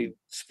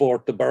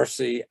d'Omnisport de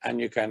Bercy,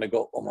 and you kind of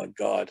go, oh my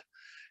God,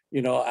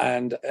 you know.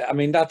 And I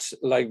mean, that's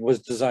like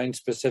was designed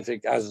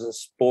specific as a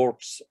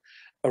sports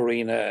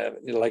arena,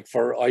 like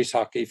for ice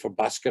hockey, for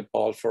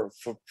basketball,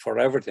 for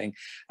everything.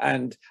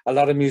 And a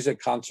lot of music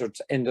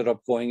concerts ended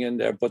up going in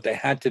there, but they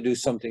had to do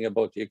something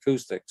about the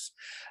acoustics.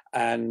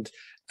 And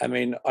I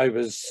mean, I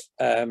was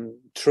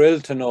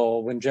thrilled to know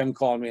when Jim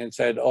called me and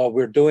said, oh,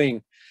 we're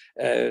doing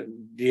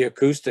the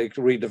acoustic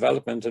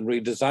redevelopment and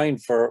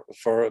redesign for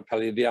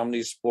probably the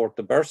Omnisport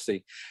de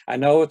Bercy. I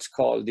know it's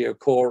called the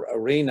Accor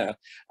Arena,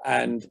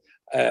 and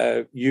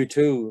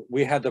U2,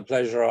 we had the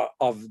pleasure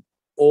of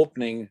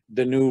opening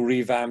the new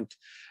revamped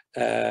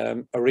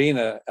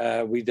arena.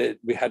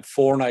 We had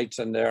 4 nights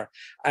in there,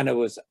 and it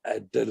was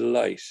a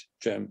delight,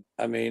 Jim.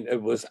 I mean,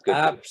 it was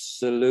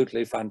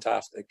absolutely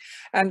fantastic.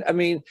 And I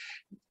mean,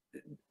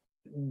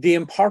 the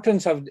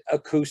importance of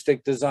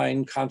acoustic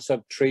design,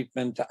 concept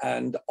treatment,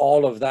 and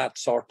all of that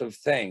sort of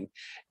thing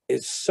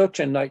is such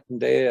a night and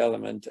day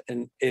element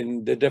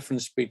in the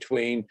difference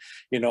between,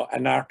 you know,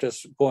 an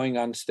artist going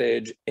on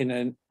stage in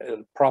a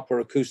proper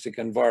acoustic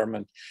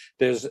environment.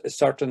 There's a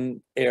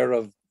certain air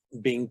of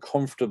being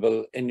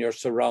comfortable in your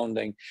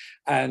surrounding,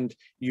 and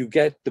you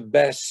get the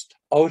best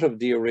out of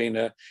the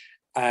arena,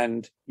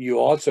 and you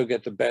also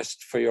get the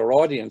best for your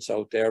audience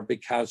out there,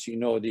 because you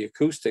know the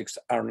acoustics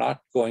are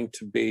not going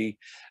to be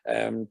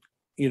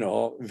you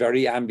know,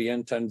 very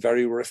ambient and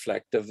very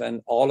reflective,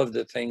 and all of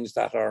the things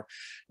that are,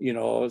 you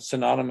know,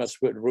 synonymous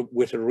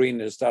with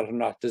arenas that are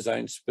not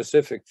designed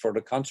specific for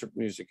the concert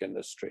music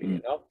industry.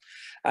 You know,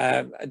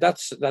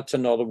 that's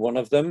another one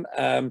of them.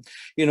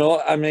 You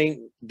know, I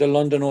mean, the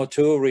London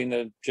O2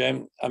 Arena,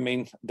 Jim, I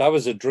mean, that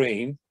was a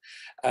dream.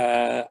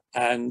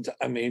 And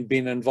I mean,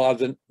 being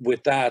involved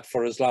with that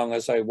for as long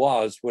as I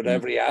was, with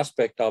every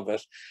aspect of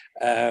it,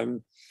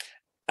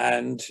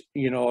 and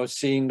you know,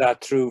 seeing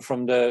that through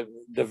from the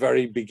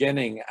very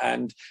beginning.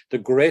 And the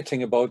great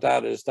thing about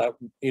that is that,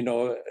 you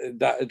know,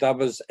 that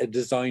was a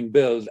design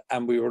build,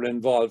 and we were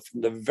involved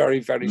from the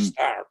very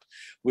start,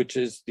 which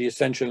is the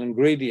essential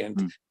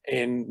ingredient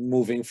in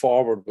moving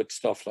forward with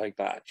stuff like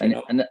that. You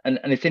know, and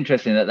it's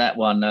interesting that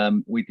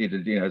one we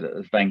did, you know,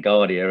 as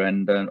Vanguardia,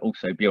 and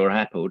also Buro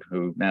Happold,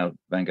 who now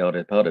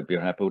Vanguardia part of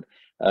Buro Happold,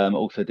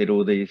 also did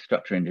all the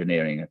structure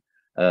engineering.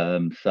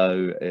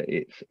 So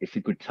it's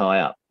a good tie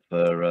up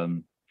for us.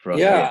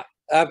 Yeah,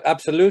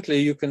 absolutely.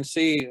 You can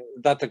see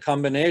that the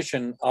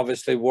combination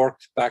obviously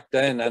worked back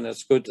then, and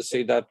it's good to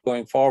see that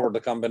going forward. The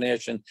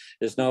combination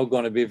is now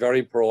going to be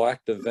very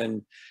proactive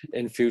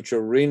in future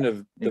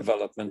arena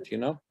development. You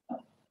know.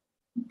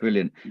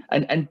 Brilliant.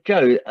 And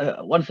Joe,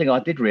 one thing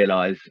I did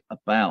realise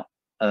about,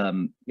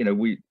 you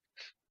know,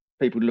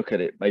 people look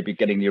at it maybe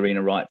getting the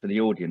arena right for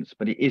the audience,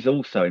 but it is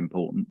also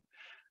important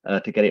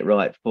to get it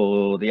right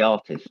for the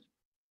artist.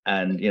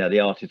 And, you know,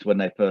 the artists, when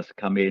they first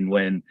come in,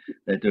 when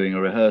they're doing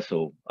a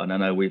rehearsal. And I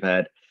know we've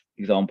had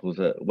examples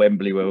at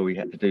Wembley where we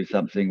had to do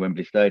something,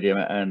 Wembley Stadium,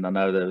 and I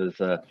know there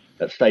was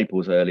at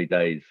Staples early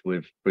days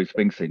with Bruce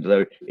Springsteen.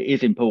 So it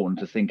is important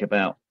to think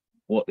about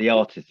what the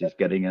artist is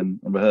getting in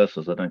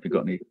rehearsals. I don't know if you've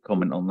got any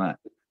comment on that.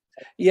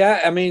 Yeah,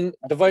 I mean,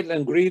 the vital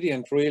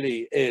ingredient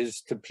really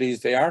is to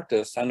please the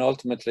artist, and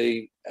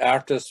ultimately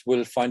artists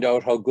will find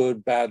out how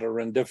good, bad,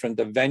 or indifferent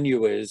the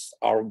venue is,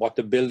 or what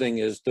the building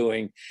is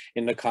doing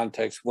in the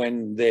context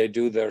when they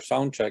do their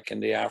sound check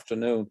in the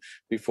afternoon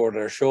before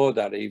their show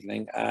that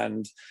evening.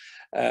 And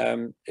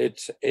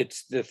it's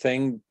the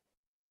thing.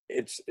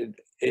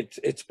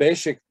 It's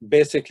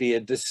basically a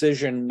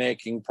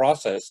decision-making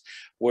process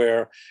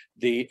where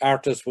the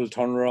artist will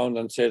turn around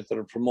and say to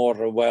the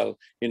promoter, well,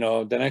 you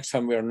know, the next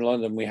time we're in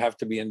London, we have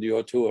to be in the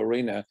O2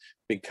 Arena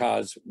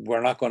because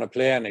we're not going to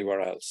play anywhere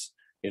else.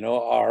 You know,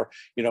 or,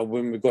 you know,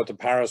 when we go to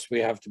Paris, we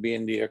have to be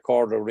in the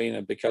Accord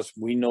Arena because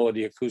we know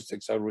the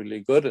acoustics are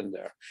really good in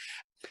there.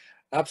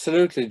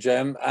 Absolutely,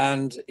 Jim.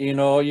 And, you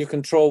know, you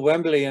can throw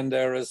Wembley in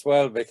there as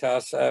well,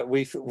 because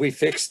we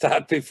fixed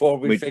that before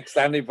we fixed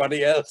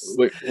anybody else.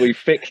 We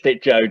fixed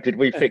it, Joe. Did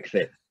we fix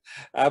it?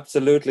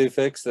 Absolutely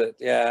fixed it.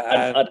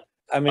 Yeah. And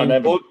I mean,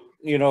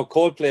 you know,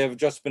 Coldplay have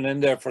just been in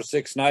there for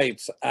 6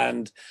 nights,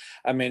 and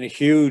I mean, a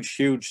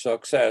huge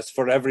success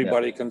for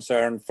everybody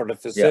concerned, for the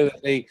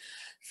facility,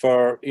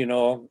 for, you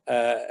know,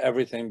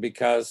 everything,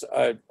 because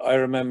I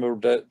remember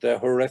the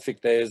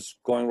horrific days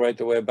going right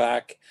the way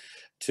back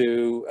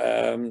to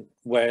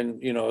when,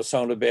 you know,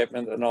 sound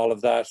abatement and all of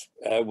that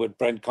with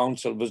Brent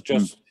Council was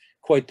just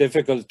quite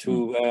difficult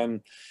to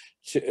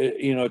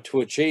you know,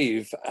 to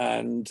achieve.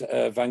 And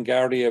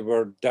Vanguardia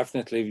were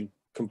definitely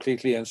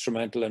completely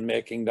instrumental in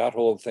making that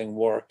whole thing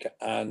work.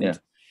 And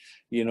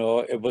you know,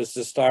 it was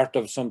the start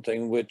of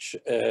something which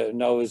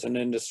now is an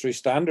industry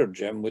standard,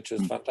 Jim, which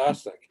is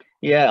fantastic.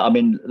 Yeah, I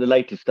mean, the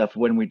latest stuff,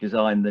 when we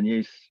designed the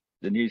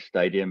new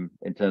stadium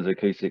in terms of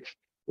acoustics,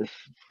 there's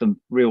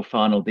some real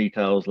final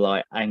details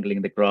like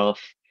angling the grass.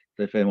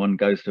 So if anyone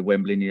goes to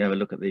Wembley and you have a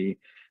look at the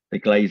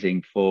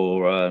glazing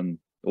for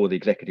all the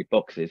executive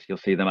boxes, you'll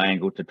see them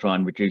angled to try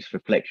and reduce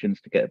reflections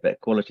to get a better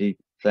quality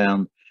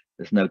sound.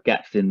 There's no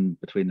gaps in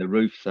between the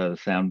roofs, so the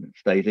sound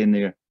stays in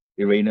the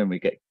arena and we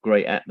get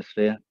great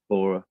atmosphere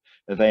for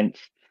events.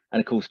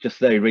 And of course, just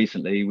very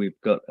recently, we've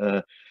got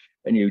a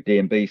new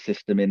D&B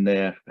system in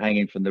there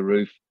hanging from the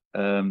roof,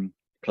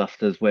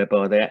 clusters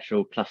whereby the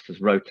actual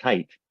clusters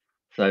rotate,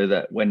 so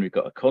that when we've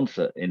got a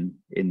concert in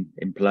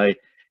play,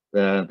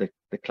 the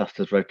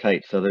clusters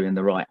rotate so they're in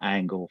the right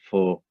angle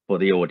for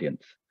the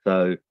audience.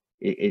 So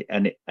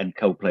and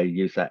Coldplay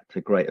used that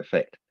to great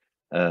effect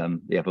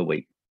the other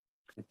week.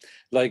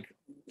 Like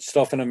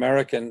stuff in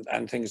America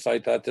and things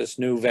like that. This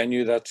new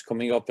venue that's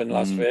coming up in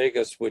Las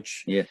Vegas,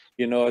 which, yes,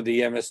 you know,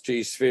 the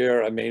MSG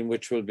Sphere, I mean,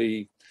 which will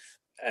be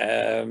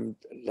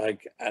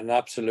like an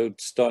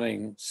absolute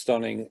stunning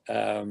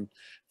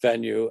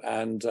venue,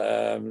 and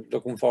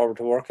looking forward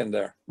to working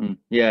there.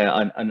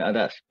 Yeah, and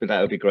that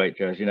would be great,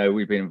 Joe. As you know,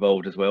 we've been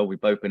involved as well.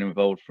 We've both been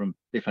involved from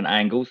different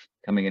angles,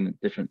 coming in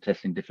different,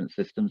 testing different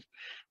systems.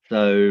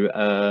 So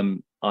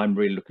I'm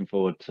really looking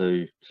forward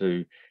to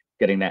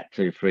getting that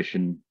to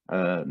fruition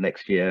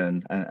next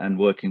year and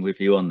working with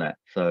you on that.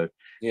 So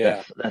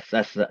yeah,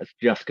 that's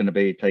just going to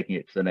be taking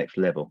it to the next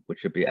level, which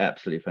would be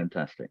absolutely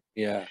fantastic.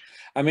 Yeah,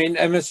 I mean,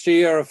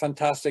 MSG are a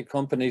fantastic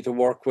company to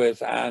work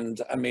with,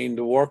 and I mean,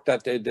 the work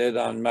that they did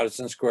on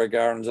Madison Square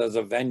Gardens as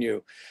a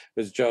venue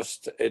was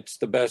just, it's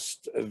the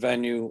best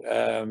venue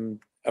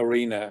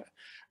arena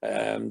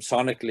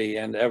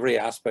sonically and every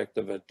aspect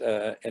of it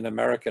in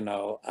America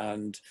now,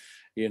 and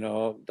you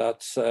know,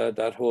 that's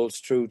that holds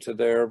true to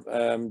their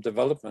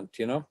development,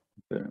 you know.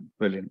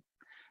 Brilliant.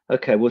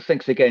 Okay, well,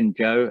 thanks again,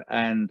 Joe,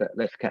 and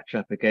let's catch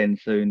up again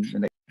soon.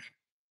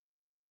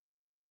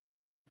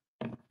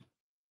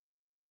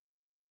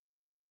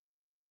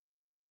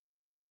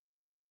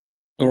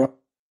 All right.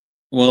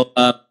 Well,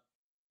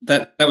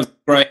 that was a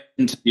great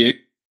interview.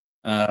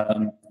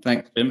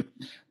 Thanks, Jim.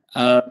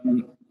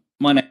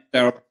 My name is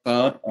Buro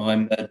Happold.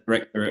 I'm the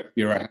director at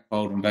Buro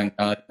Happold and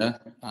Vanguardia,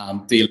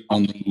 dealing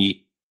on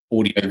the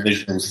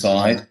audio-visual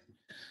side.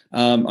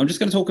 I'm just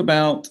going to talk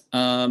about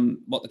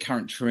what the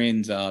current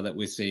trends are that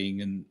we're seeing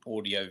in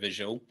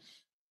audio-visual.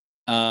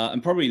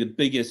 And probably the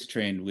biggest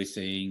trend we're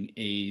seeing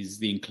is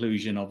the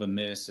inclusion of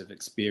immersive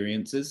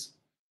experiences.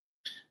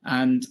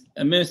 And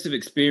immersive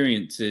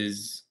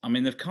experiences, I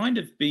mean, they've kind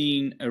of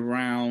been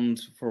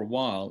around for a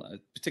while,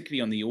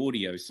 particularly on the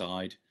audio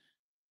side.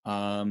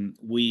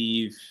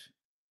 We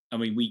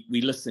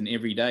listen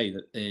every day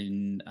that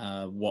in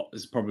what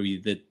is probably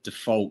the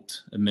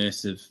default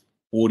immersive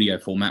audio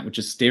format, which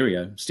is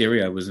stereo.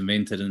 Stereo was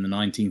invented in the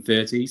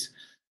 1930s.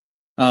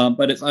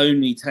 But it's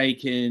only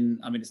taken,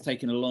 it's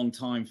taken a long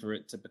time for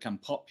it to become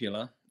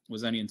popular. It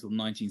was only until the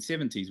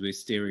 1970s where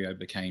stereo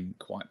became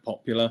quite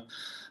popular.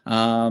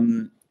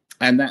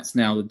 And that's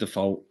now the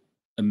default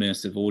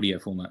immersive audio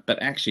format.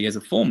 But actually, as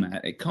a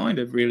format, it kind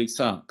of really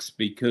sucks,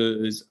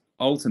 because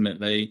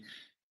ultimately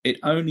it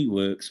only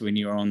works when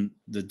you're on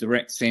the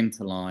direct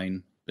center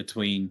line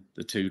between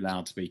the two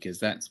loudspeakers.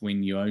 That's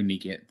when you only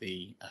get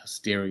the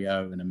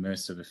stereo and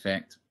immersive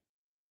effect.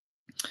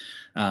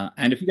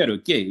 And if you go to a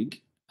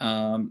gig,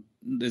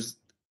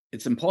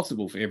 it's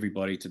impossible for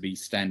everybody to be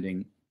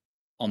standing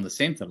on the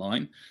center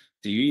line.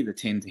 So you either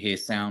tend to hear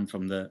sound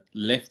from the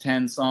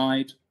left-hand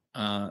side,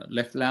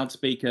 left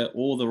loudspeaker,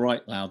 or the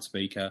right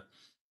loudspeaker,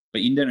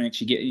 but you don't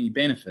actually get any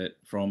benefit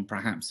from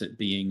perhaps it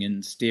being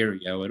in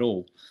stereo at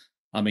all.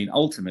 I mean,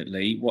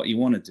 ultimately, what you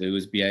want to do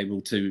is be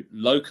able to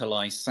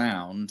localize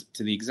sound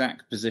to the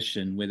exact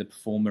position where the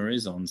performer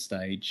is on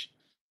stage.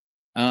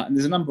 And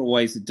there's a number of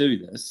ways to do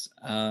this.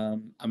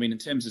 In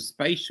terms of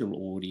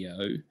spatial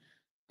audio,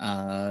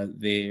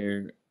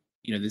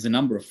 there's a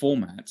number of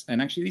formats,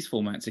 and actually these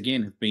formats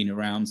again have been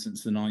around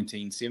since the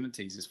 1970s.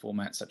 There's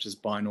formats such as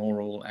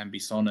binaural,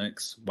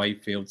 ambisonics,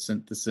 wavefield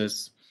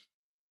synthesis,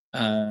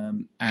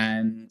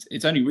 and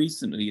it's only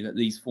recently that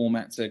these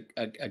formats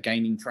are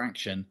gaining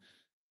traction.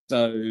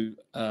 So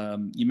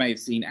you may have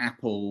seen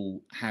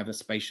Apple have a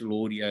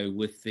spatial audio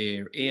with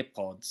their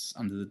AirPods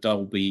under the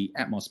Dolby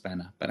Atmos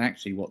banner, but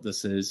actually what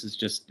this is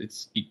just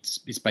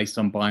it's based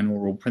on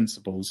binaural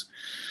principles.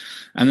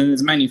 And then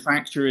there's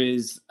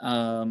manufacturers,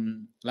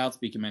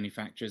 loudspeaker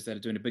manufacturers, that are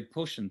doing a big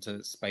push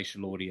into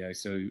spatial audio.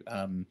 So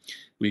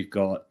we've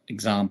got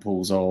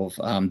examples of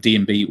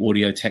D&B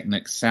Audio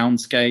Technics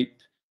Soundscape,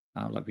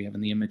 like we have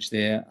in the image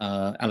there,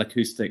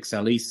 Acoustics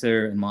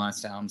Alisa, and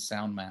MySound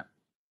SoundMap.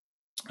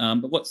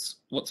 But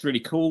what's really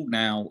cool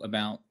now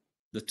about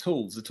the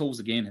tools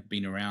again have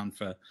been around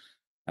for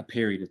a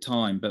period of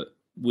time, but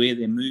where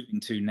they're moving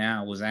to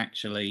now was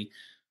actually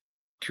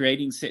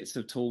creating sets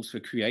of tools for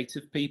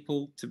creative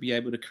people to be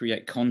able to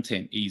create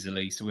content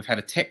easily. So we've had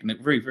a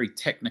very, very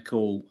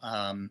technical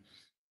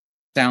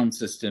sound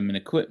system and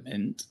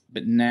equipment,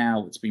 but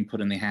now it's been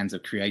put in the hands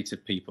of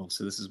creative people.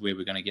 So this is where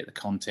we're going to get the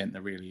content,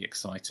 the really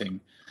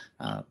exciting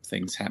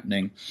things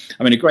happening.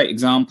 A great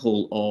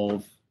example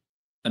of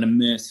an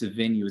immersive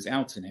venue is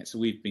Alternet. So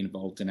we've been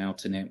involved in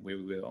Alternet, where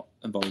we were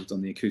involved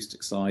on the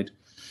acoustic side.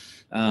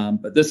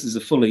 But this is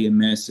a fully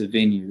immersive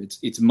venue.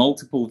 It's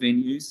multiple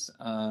venues,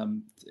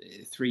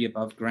 3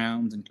 above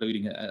ground,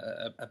 including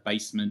a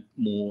basement,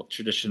 more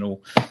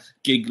traditional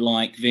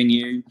gig-like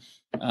venue.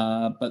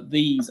 But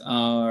these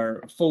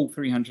are full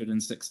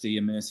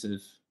 360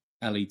 immersive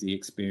LED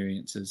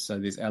experiences. So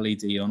there's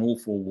LED on all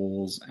 4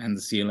 walls and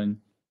the ceiling.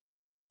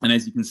 And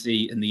as you can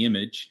see in the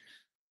image,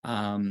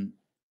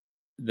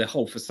 the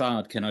whole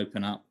facade can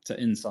open up to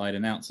inside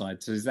and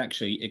outside. So there's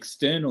actually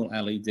external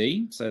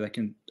LED, so they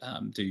can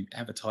do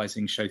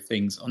advertising, show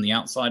things on the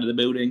outside of the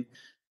building.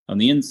 On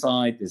the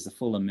inside, there's a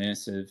full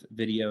immersive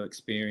video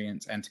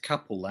experience, and to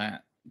couple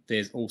that,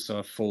 there's also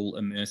a full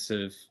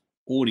immersive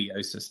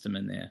audio system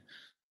in there.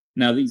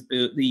 Now, these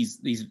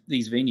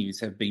venues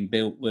have been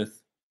built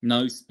with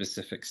no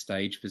specific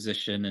stage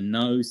position and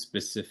no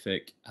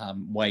specific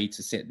way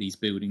to set these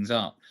buildings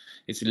up.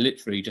 It's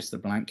literally just a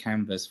blank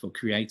canvas for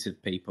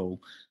creative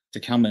people to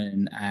come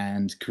in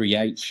and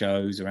create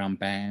shows around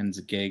bands,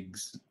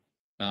 gigs,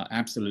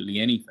 absolutely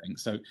anything.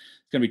 So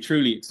it's going to be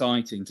truly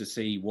exciting to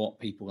see what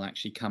people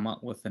actually come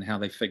up with and how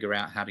they figure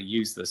out how to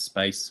use this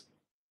space.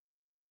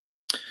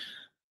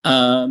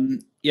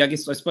 Yeah, I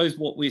suppose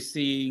what we're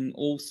seeing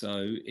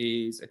also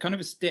is a kind of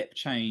a step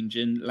change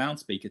in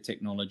loudspeaker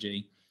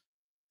technology.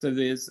 So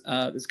there's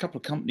a couple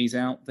of companies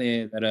out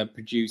there that are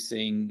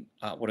producing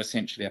what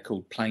essentially are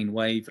called plane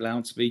wave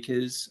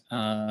loudspeakers.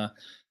 So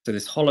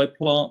there's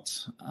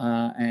Holoplot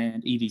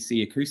and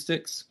EDC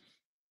Acoustics.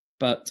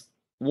 But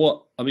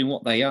what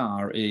they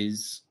are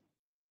is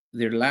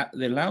they're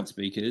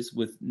loudspeakers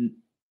with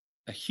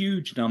a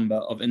huge number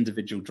of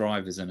individual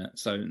drivers in it.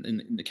 So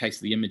in the case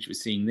of the image we're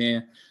seeing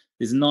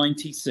there's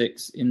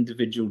 96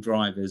 individual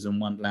drivers in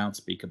one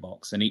loudspeaker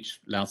box, and each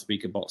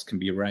loudspeaker box can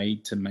be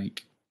arrayed to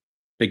make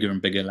bigger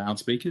and bigger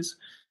loudspeakers.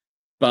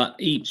 But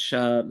each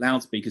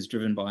loudspeaker is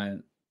driven by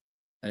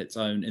its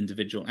own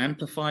individual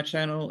amplifier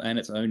channel and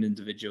its own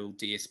individual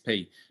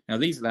DSP. Now,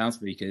 these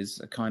loudspeakers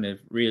are kind of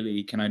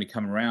really can only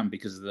come around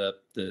because of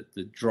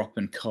the drop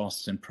in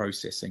cost in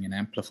processing and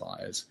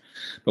amplifiers.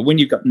 But when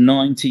you've got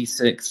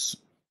 96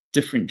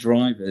 different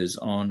drivers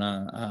on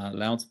a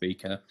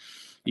loudspeaker,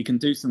 you can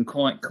do some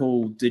quite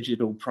cool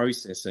digital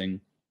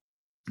processing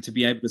to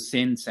be able to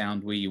send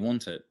sound where you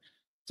want it.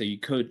 So you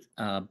could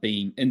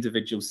beam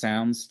individual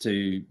sounds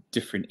to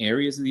different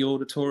areas of the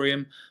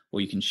auditorium, or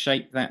you can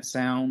shape that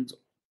sound.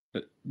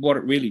 But what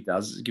it really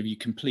does is give you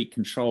complete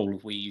control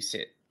of where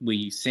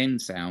you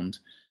send sound.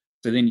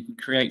 So then you can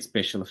create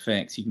special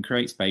effects, you can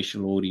create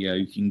spatial audio,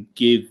 you can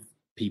give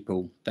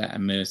people that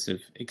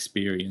immersive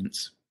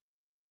experience.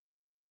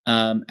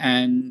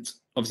 And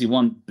obviously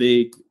one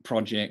big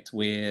project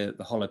where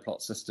the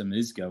Holoplot system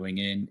is going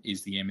in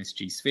is the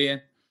MSG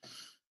Sphere.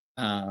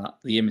 The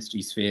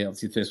MSG Sphere,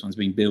 obviously the first one's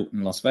been built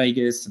in Las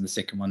Vegas and the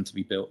second one to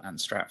be built at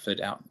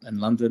Stratford out in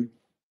London.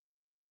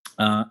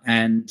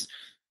 And,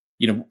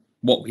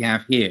 what we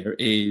have here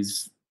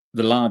is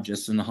the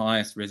largest and the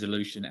highest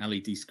resolution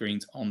LED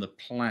screens on the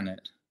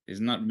planet. There's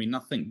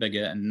nothing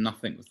bigger and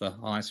nothing with the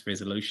highest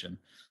resolution.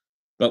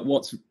 But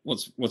what's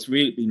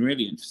really been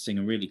really interesting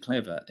and really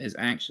clever is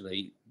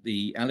actually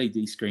the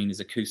LED screen is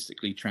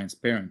acoustically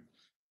transparent.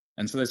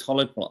 And so those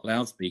Holoplot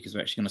loudspeakers are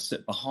actually going to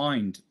sit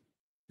behind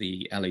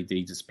the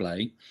LED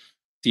display.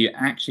 So you're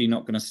actually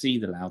not going to see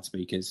the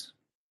loudspeakers.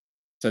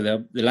 So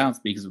the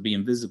loudspeakers will be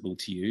invisible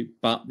to you,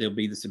 but there'll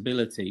be this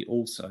ability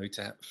also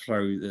to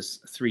throw this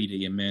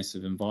 3D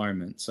immersive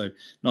environment. So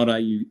not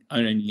only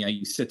are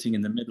you sitting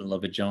in the middle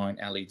of a giant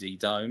LED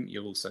dome,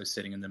 you're also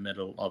sitting in the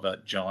middle of a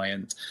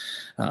giant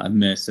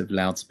immersive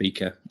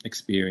loudspeaker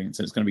experience.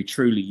 And it's going to be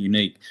truly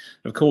unique.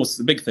 Of course,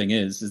 the big thing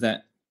is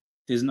that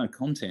there's no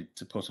content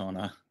to put on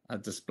a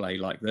display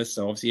like this.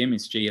 So obviously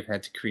MSG have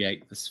had to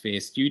create the Sphere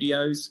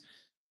Studios,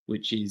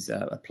 which is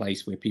a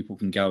place where people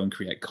can go and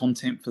create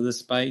content for this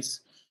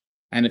space.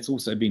 And it's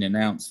also been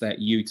announced that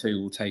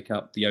U2 will take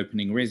up the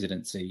opening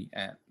residency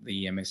at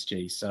the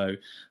MSG. So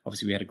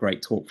obviously we had a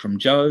great talk from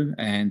Joe,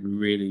 and we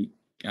really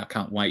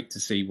can't wait to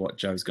see what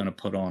Joe's going to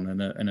put on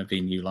in a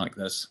venue like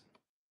this.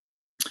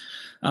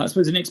 I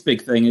suppose the next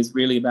big thing is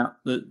really about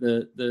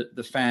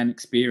the fan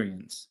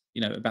experience,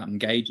 about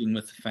engaging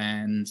with the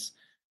fans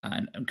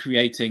and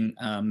creating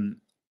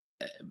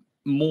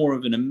more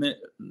of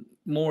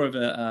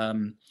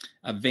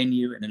a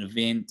venue and an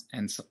event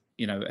and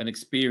an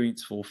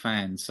experience for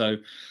fans. So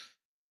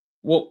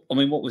what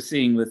we're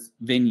seeing with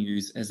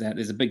venues is that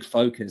there's a big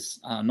focus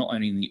not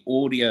only in the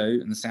audio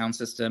and the sound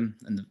system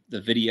and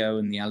the video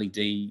and the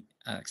LED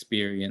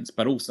experience,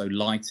 but also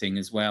lighting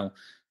as well.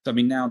 So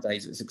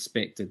nowadays it's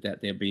expected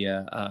that there'll be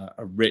a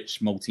rich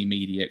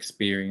multimedia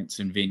experience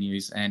in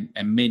venues, and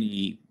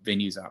many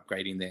venues are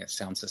upgrading their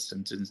sound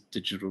systems and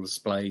digital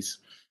displays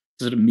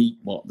to sort of meet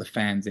what the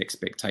fans'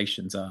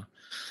 expectations are.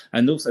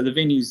 And also the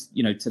venues,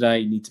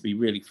 today need to be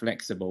really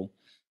flexible.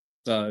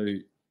 So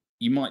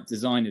you might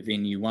design a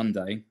venue one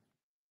day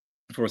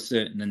for a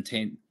certain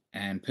intent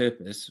and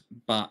purpose,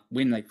 but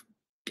when they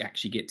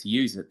actually get to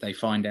use it, they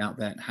find out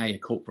that, hey, a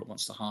corporate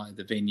wants to hire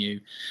the venue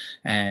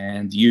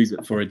and use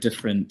it for a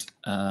different,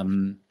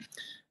 hire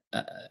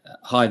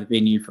the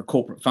venue for a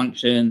corporate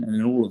function, and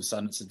then all of a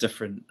sudden it's a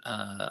different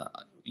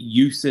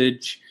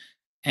usage,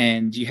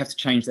 and you have to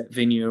change that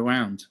venue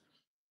around.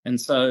 And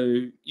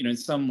so, in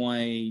some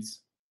ways,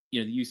 the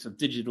use of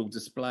digital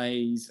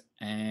displays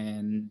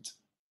and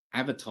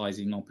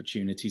advertising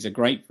opportunities are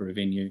great for a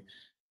venue.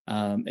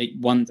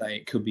 One day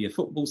it could be a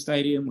football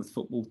stadium with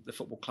the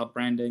football club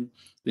branding.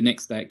 The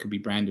next day it could be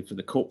branded for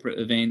the corporate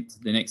event.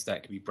 The next day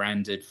it could be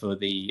branded for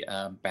the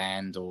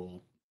band or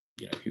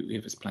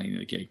whoever's playing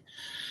the gig.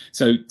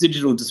 So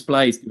digital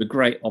displays give a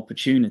great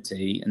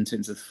opportunity in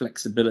terms of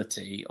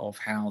flexibility of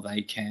how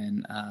they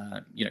can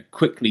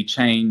quickly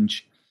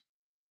change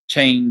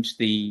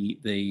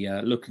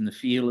the look and the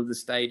feel of the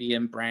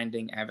stadium,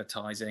 branding,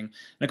 advertising.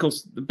 And of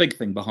course, the big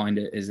thing behind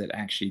it is it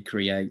actually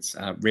creates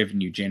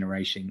revenue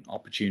generation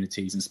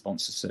opportunities and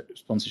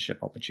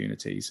sponsorship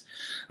opportunities.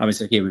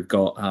 So here we've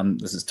got,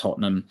 this is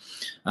Tottenham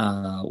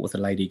with a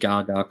Lady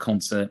Gaga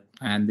concert.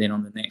 And then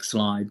on the next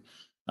slide,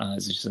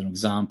 is just an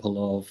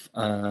example of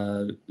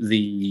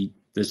the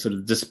sort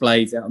of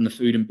displays out in the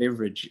food and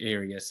beverage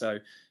area. So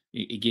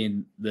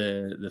again,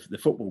 the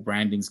football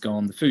branding's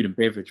gone, the food and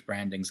beverage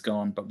branding's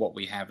gone, but what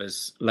we have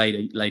is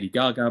Lady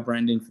Gaga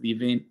branding for the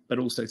event, but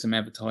also some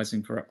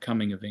advertising for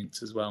upcoming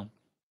events as well.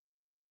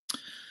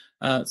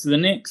 So the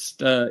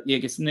next, I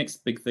guess the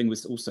next big thing we're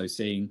also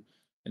seeing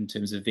in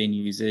terms of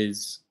venues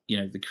is,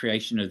 the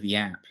creation of the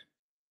app.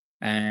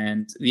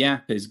 And the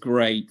app is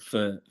great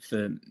for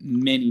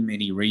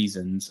many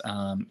reasons.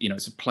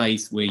 It's a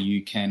place where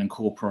you can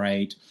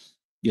incorporate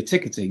your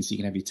ticketing, so you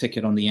can have your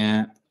ticket on the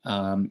app.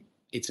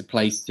 It's a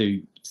place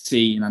to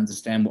see and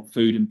understand what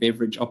food and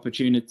beverage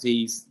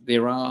opportunities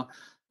there are.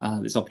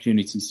 There's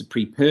opportunities to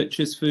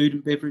pre-purchase food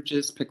and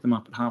beverages, pick them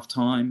up at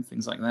half-time,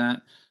 things like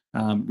that.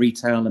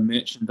 Retail and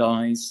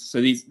merchandise.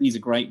 So these are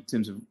great in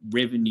terms of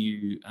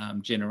revenue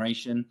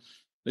generation.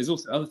 There's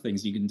also other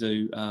things you can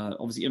do,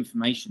 obviously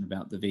information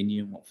about the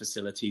venue and what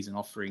facilities and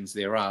offerings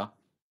there are,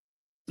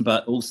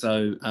 but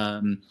also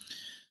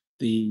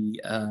it's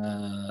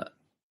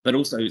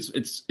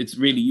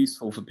really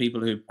useful for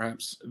people who are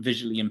perhaps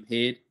visually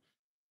impaired,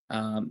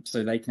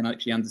 so they can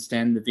actually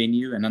understand the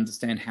venue and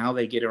understand how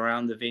they get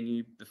around the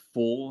venue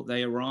before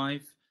they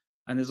arrive.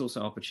 And there's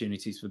also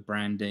opportunities for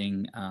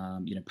branding,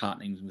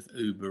 partnering with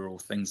Uber or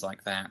things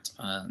like that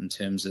in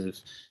terms of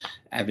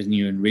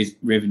avenue and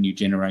revenue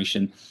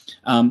generation.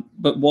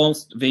 But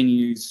whilst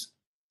venues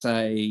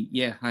say,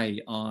 yeah,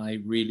 hey, I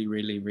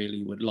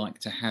really would like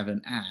to have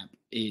an app,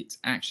 it's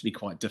actually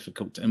quite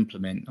difficult to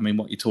implement. I mean,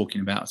 what you're talking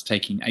about is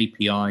taking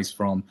APIs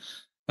from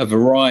a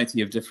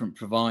variety of different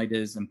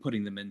providers and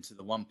putting them into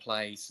the one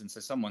place. And so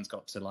someone's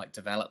got to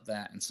develop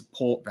that and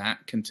support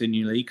that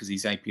continually, because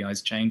these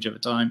APIs change over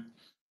time.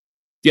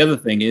 The other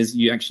thing is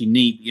you actually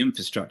need the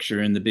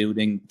infrastructure in the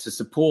building to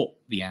support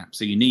the app.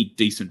 So you need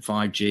decent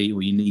 5G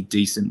or you need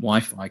decent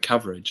Wi-Fi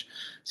coverage.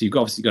 So you've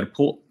obviously got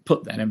to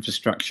put that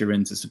infrastructure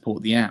in to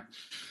support the app.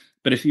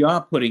 But if you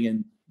are putting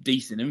in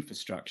decent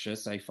infrastructure,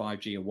 say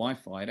 5G or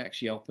Wi-Fi, it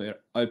actually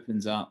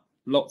opens up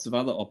lots of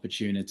other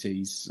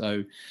opportunities.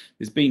 So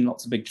there's been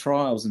lots of big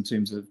trials in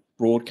terms of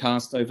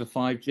broadcast over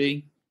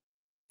 5G.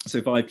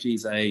 So 5G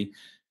is a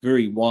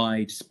very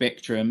wide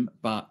spectrum,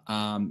 but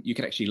you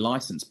can actually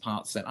license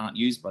parts that aren't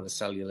used by the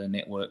cellular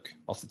network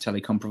off the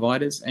telecom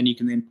providers, and you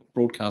can then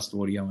broadcast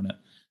audio on it.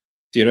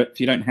 So if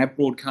you don't have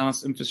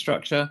broadcast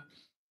infrastructure,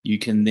 you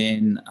can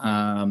then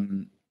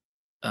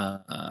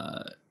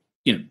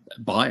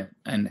buy it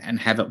and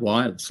have it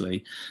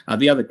wirelessly.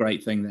 The other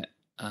great thing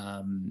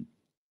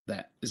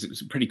that is, it was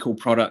a pretty cool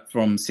product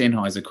from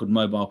Sennheiser called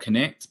Mobile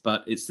Connect,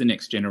 but it's the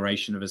next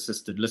generation of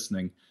assisted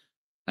listening.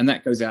 And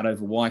that goes out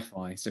over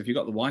Wi-Fi. So if you've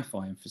got the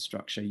Wi-Fi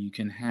infrastructure, you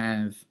can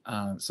have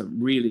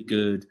some really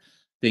good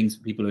things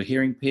for people who are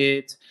hearing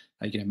impaired.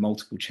 You can have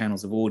multiple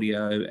channels of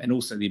audio, and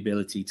also the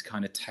ability to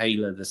kind of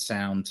tailor the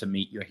sound to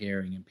meet your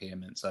hearing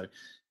impairment. So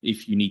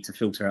if you need to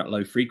filter out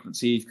low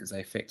frequencies because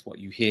they affect what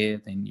you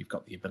hear, then you've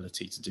got the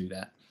ability to do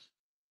that.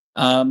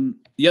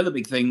 The other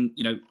big thing,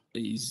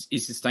 is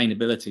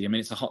sustainability. I mean,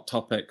 it's a hot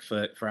topic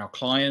for our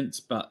clients,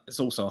 but it's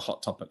also a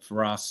hot topic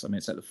for us. I mean,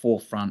 it's at the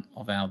forefront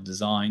of our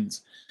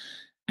designs.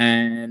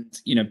 And,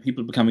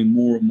 people are becoming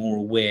more and more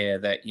aware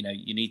that,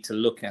 you need to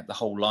look at the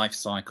whole life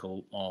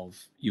cycle of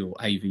your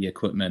AV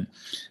equipment.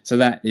 So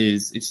that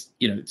is, it's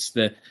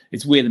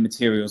where the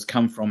materials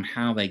come from,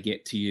 how they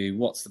get to you,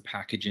 what's the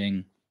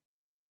packaging.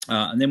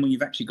 And then when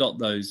you've actually got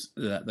those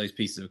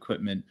pieces of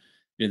equipment,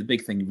 the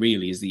big thing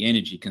really is the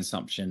energy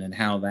consumption and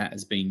how that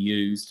has been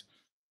used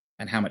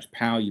and how much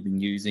power you've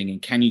been using,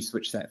 and can you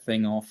switch that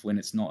thing off when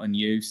it's not in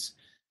use.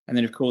 And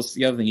then, of course,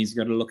 the other thing is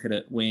you've got to look at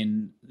it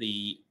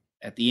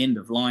at the end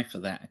of life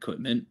of that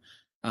equipment,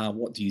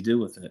 what do you do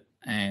with it?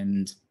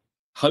 And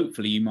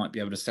hopefully you might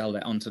be able to sell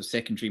that onto the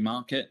secondary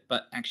market,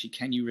 but actually,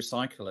 can you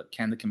recycle it?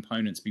 Can the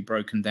components be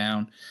broken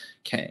down?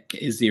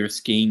 Is there a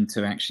scheme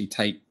to actually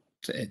take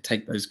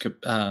those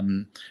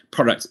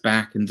products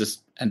back and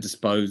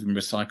dispose and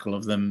recycle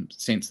of them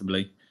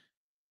sensibly?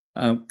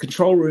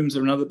 Control rooms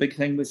are another big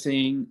thing we're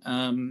seeing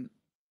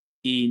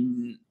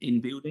in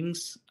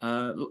buildings.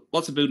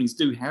 Lots of buildings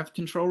do have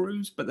control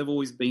rooms, but they've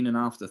always been an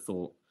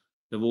afterthought.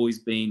 They've always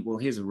been, well,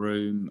 here's a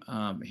room,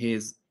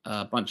 here's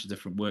a bunch of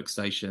different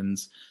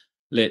workstations.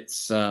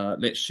 Let's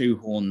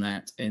shoehorn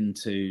that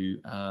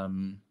into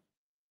the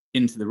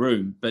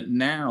room. But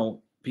now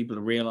people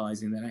are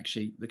realizing that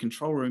actually the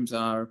control rooms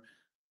are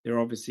They're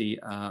obviously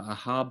a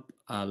hub,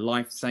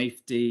 life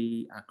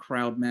safety,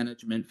 crowd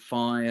management,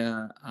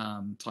 fire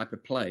type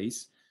of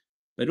place.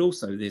 But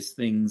also there's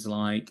things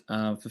like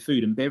for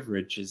food and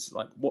beverages,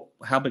 like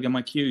how big are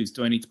my queues?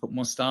 Do I need to put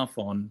more staff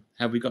on?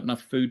 Have we got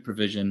enough food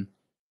provision?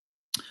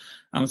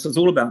 So it's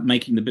all about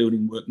making the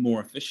building work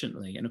more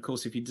efficiently. And of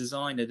course, if you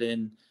design it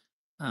in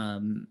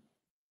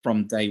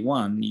from day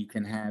one, you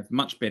can have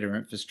much better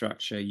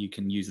infrastructure. You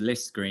can use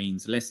less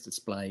screens, less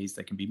displays.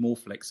 They can be more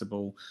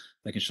flexible.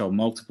 They can show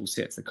multiple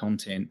sets of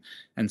content.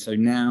 And so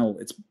now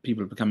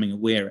people are becoming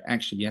aware,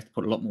 actually, you have to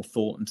put a lot more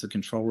thought into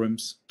control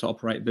rooms to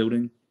operate a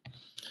building.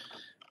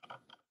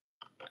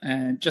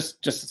 And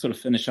just to sort of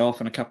finish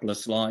off on a couple of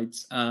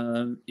slides,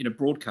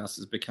 broadcast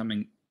is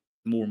becoming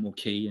more and more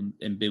key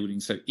in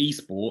buildings. So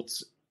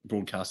esports,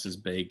 broadcast is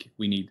big.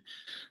 We need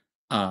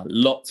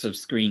lots of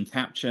screen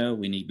capture.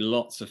 We need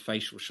lots of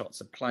facial shots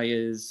of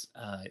players.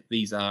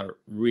 These are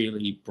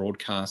really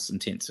broadcast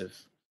intensive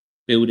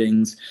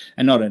buildings.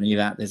 And not only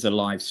that, there's a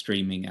live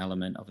streaming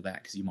element of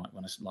that, because you might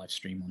want to live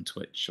stream on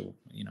Twitch or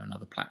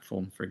another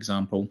platform, for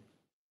example.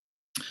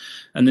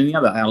 And then the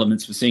other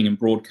elements we're seeing in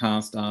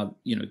broadcast are,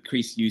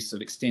 increased use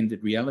of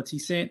extended reality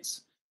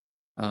sets.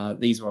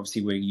 These are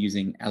obviously we're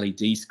using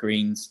LED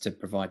screens to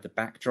provide the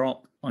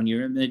backdrop on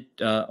your image,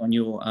 on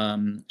your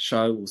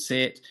show or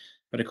set.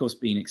 But of course,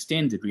 being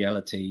extended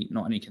reality,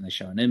 not only can they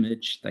show an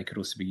image, they could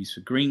also be used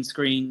for green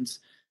screens,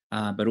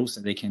 but also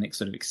they can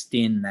sort of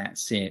extend that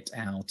set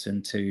out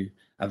into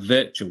a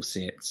virtual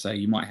set. So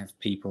you might have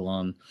people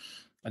on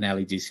an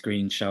LED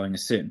screen showing a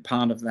certain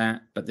part of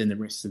that, but then the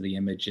rest of the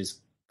image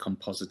is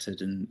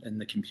composited in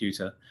the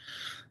computer.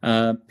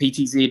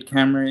 PTZ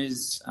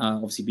cameras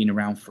obviously been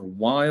around for a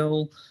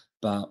while,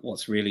 but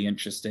what's really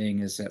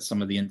interesting is that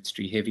some of the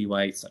industry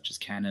heavyweights such as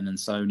Canon and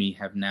Sony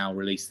have now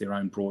released their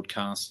own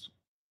broadcast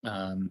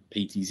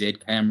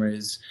PTZ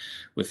cameras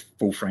with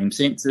full frame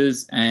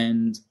sensors,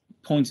 and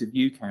point of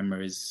view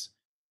cameras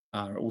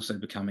are also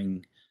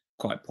becoming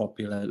quite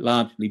popular,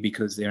 largely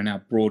because they are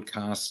now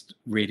broadcast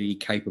ready,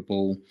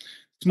 capable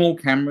small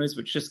cameras,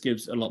 which just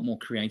gives a lot more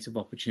creative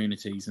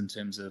opportunities in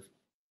terms of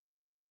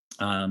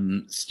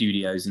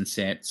studios and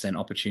sets and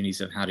opportunities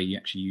of how to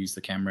actually use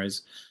the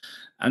cameras.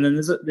 And then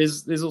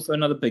there's also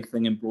another big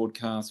thing in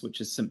broadcast,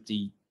 which is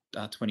SMPTE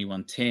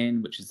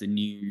 2110, which is the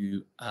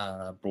new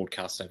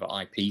broadcast over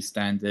IP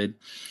standard.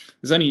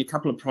 There's only a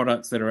couple of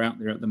products that are out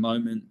there at the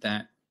moment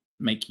that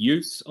make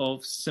use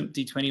of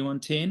SMPTE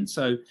 2110.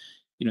 So,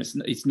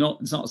 it's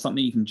not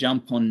something you can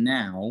jump on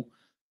now.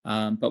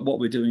 But what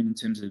we're doing in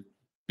terms of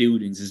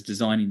buildings is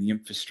designing the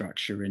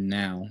infrastructure in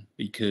now,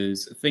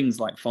 because things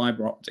like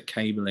fiber optic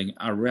cabling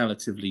are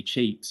relatively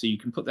cheap. So you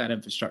can put that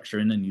infrastructure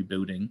in a new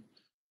building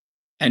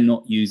and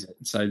not use it.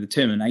 So the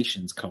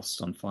terminations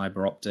cost on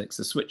fiber optics,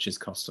 the switches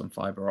cost on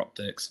fiber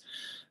optics.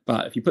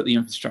 But if you put the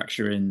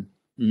infrastructure in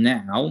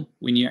now,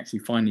 when you actually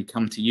finally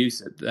come to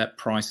use it, that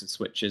price of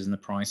switches and the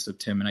price of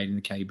terminating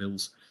the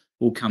cables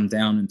will come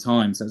down in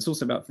time. So it's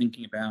also about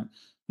thinking about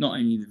not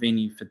only the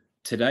venue for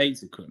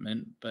today's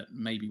equipment, but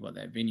maybe what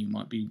that venue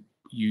might be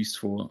used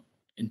for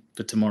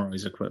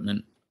tomorrow's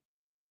equipment.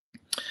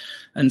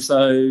 And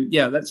so,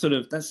 yeah, that's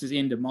the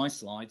end of my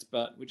slides,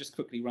 but we'll just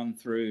quickly run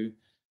through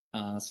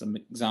some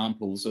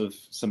examples of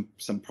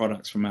some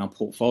products from our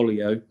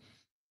portfolio.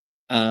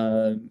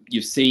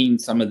 You've seen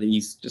some of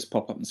these just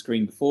pop up on the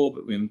screen before,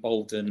 but we're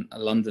involved in a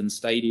London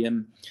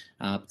stadium,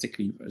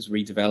 particularly as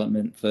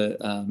redevelopment for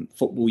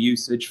football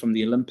usage from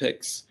the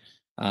Olympics.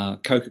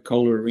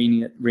 Coca-Cola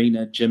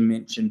Arena, Jim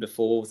mentioned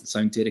before, with its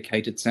own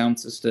dedicated sound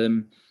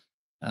system.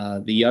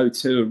 The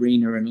O2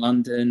 Arena in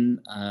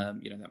London,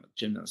 that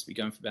gym that must be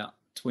going for about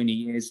 20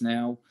 years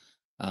now.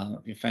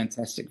 A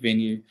fantastic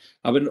venue.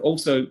 But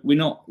also, we're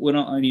not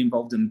only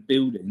involved in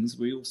buildings.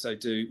 We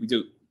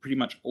do pretty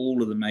much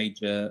all of the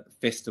major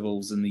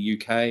festivals in the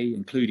UK,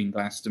 including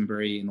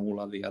Glastonbury and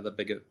all of the other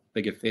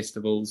bigger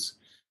festivals.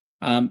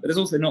 But there's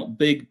also not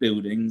big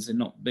buildings and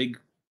not big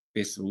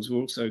festivals.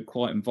 We're also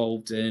quite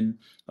involved in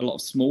a lot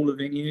of smaller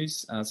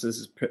venues. So this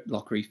is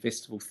Lockery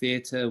Festival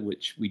Theatre,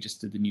 which we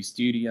just did the new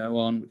studio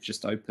on, which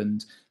just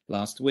opened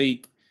last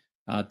week.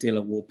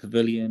 Delaware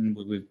Pavilion,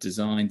 where we've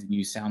designed a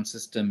new sound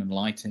system and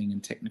lighting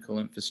and technical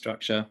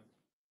infrastructure.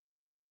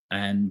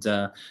 And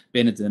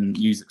Benedon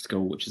Music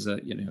School, which is a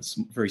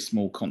very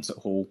small concert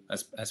hall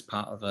as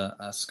part of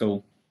a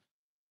school.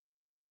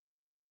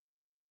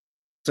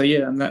 So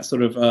yeah, and that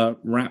sort of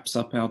wraps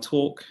up our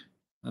talk.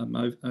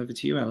 Over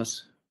to you,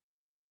 Alice.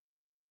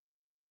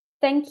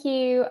 Thank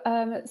you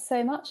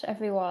so much,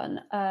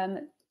 everyone.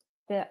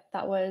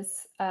 That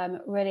was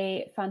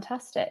really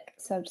fantastic.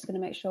 So I'm just going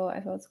to make sure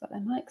everyone's got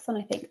their mics on.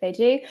 I think they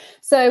do.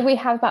 So we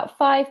have about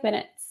 5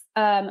 minutes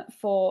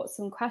for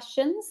some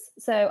questions.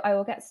 So I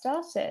will get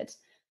started.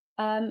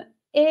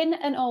 In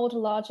an old,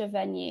 larger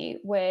venue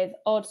with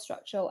odd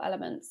structural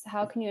elements,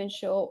 how can you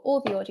ensure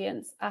all the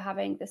audience are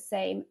having the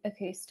same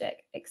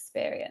acoustic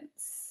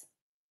experience?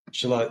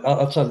 Shall I?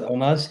 I'll tell that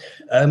on us.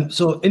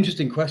 So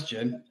interesting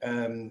question.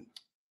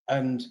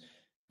 And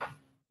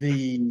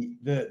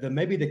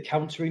maybe the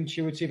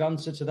counterintuitive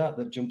answer to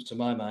that jumps to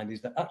my mind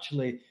is that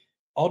actually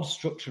odd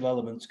structural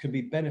elements can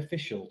be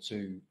beneficial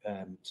to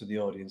the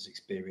audience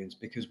experience,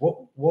 because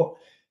what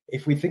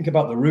if we think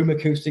about the room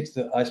acoustics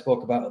that I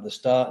spoke about at the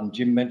start and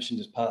Jim mentioned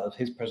as part of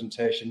his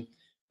presentation,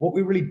 what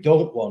we really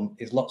don't want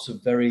is lots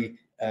of very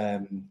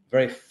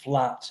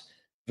flat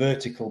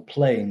vertical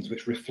planes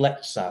which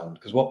reflect sound,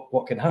 because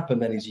what can happen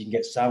then is you can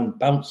get sound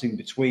bouncing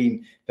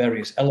between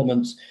various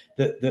elements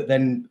that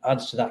then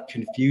adds to that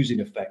confusing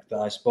effect that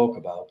I spoke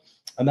about.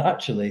 And that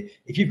actually,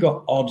 if you've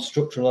got odd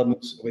structural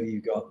elements, whether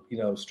you've got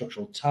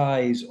structural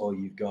ties, or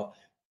you've got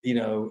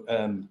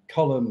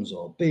columns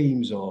or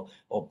beams or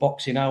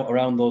boxing out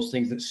around those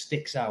things that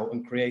sticks out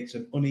and creates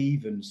an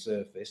uneven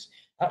surface,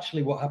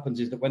 actually what happens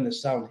is that when the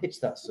sound hits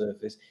that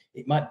surface,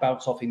 it might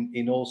bounce off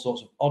in all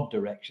sorts of odd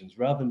directions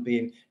rather than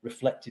being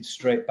reflected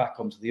straight back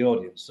onto the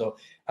audience. So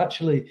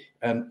actually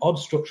odd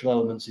structural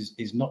elements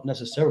is not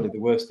necessarily the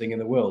worst thing in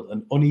the world,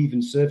 and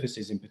uneven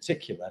surfaces in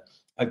particular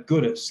are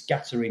good at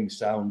scattering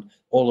sound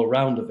all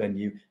around a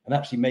venue and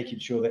actually making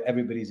sure that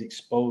everybody's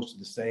exposed to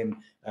the same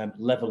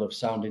level of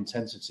sound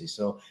intensity.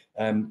 So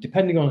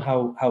depending on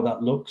how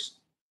that looks,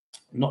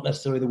 not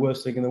necessarily the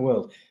worst thing in the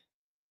world.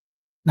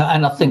 No,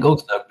 and I think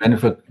also, and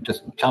if I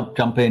just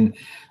jump in,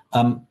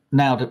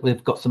 now that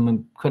we've got some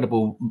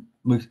incredible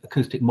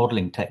acoustic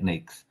modelling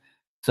techniques,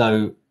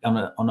 so on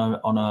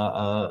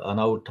an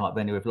old type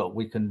venue with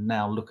we can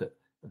now look at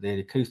the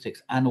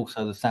acoustics and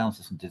also the sound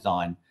system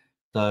design,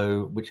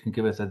 so which can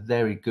give us a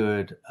very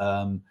good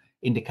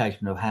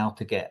indication of how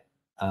to get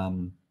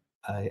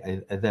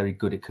a very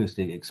good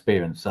acoustic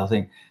experience. So I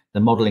think the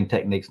modelling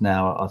techniques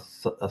now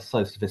are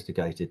so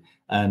sophisticated,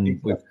 and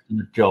exactly. With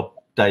the job,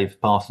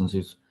 Dave Parsons,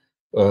 who's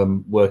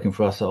working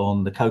for us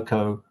on the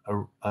Coco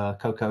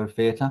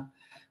Theatre,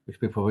 which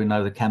people probably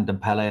know, the Camden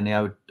Palais in the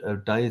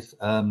old days,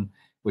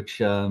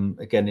 which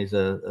again is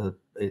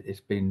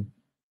it's been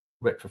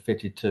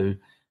retrofitted to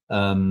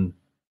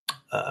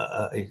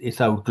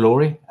its old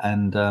glory,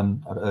 and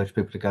I'd urge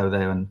people to go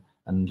there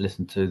and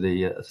listen to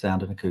the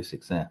sound and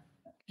acoustics there.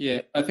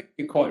 Yeah, I think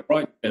you're quite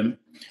right, Jim.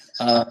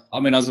 I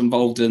mean, I was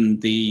involved in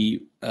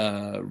the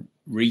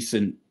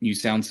recent new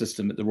sound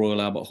system at the Royal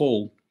Albert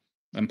Hall,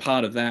 and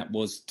part of that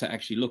was to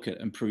actually look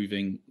at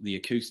improving the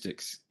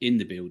acoustics in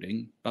the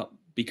building. But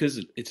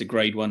because it's a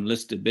Grade 1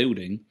 listed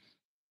building,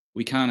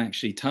 we can't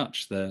actually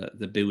touch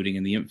the building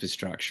and the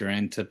infrastructure,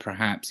 and to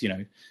perhaps,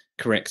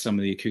 correct some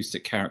of the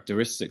acoustic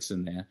characteristics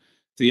in there.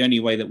 The only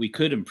way that we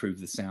could improve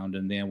the sound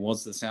in there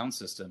was the sound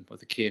system,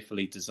 with a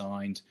carefully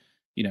designed,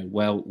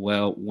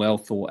 well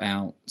thought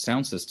out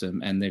sound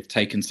system. And they've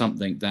taken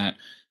something that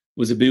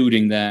was a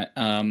building that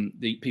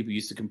the people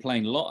used to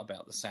complain a lot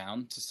about the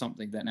sound, to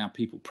something that now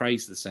people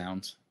praise the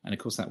sound. And of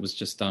course, that was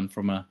just done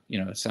from a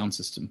sound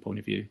system point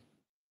of view.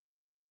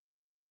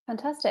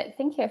 Fantastic.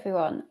 Thank you,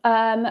 everyone.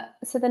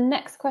 So the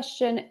next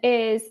question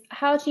is,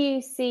 how do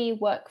you see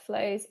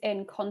workflows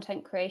in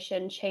content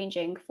creation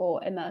changing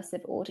for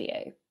immersive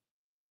audio?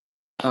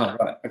 Oh,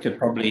 right. I could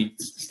probably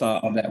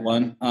start on that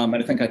one. And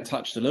I think I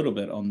touched a little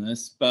bit on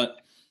this, but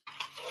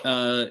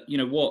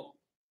what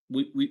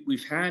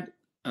we've had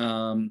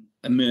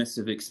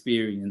immersive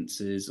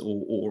experiences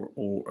or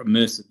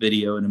immersive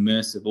video and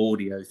immersive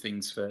audio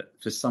things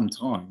for some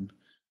time.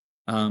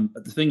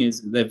 But the thing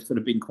is, they've sort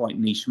of been quite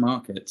niche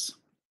markets,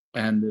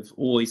 and they've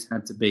always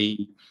had to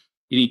be,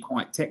 you need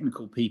quite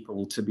technical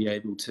people to be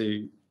able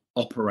to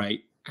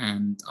operate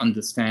and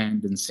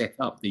understand and set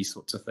up these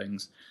sorts of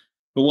things.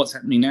 But what's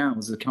happening now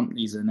is the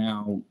companies are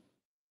now,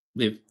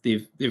 they've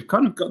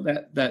kind of got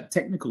that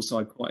technical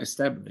side quite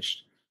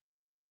established.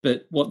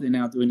 But what they're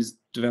now doing is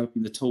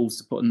developing the tools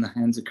to put in the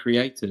hands of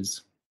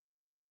creators.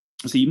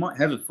 So you might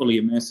have a fully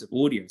immersive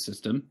audio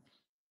system,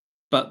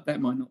 but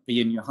that might not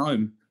be in your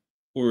home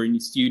or in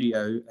your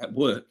studio at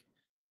work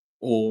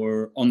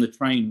or on the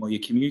train while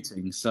you're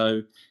commuting.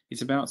 So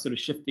it's about sort of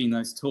shifting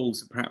those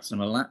tools, perhaps on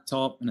a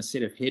laptop and a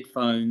set of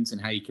headphones, and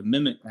how you can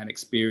mimic that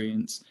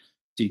experience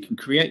so you can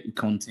create your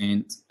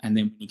content. And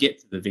then when you get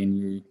to the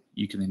venue,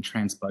 you can then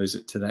transpose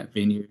it to that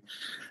venue.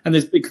 And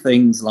there's big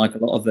things like a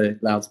lot of the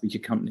loudspeaker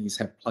companies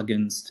have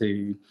plugins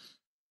to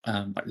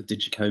like the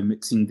Digico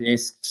mixing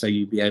desk. So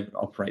you'll be able to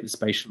operate the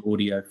spatial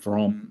audio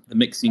from the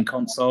mixing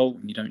console,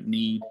 and you don't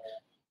need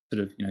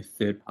sort of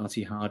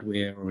third-party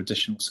hardware or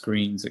additional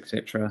screens,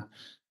 etc.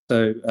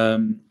 So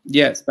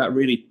it's about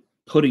really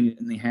putting it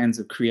in the hands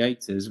of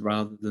creators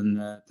rather than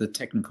the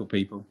technical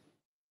people.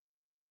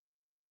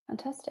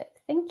 Fantastic,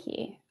 thank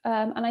you.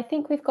 And I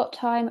think we've got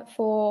time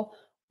for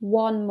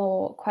one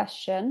more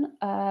question.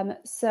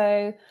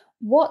 So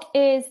what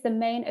is the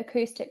main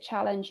acoustic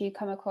challenge you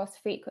come across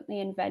frequently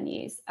in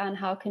venues, and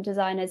how can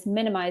designers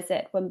minimize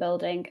it when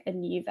building a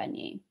new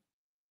venue?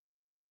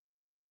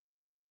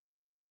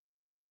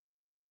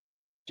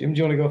 Jim, do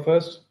you want to go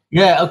first?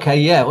 Yeah, okay,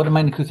 yeah. What are the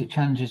main acoustic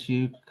challenges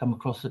you come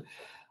across?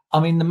 I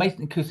mean, the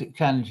main acoustic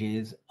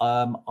challenges,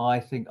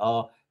 I think,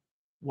 are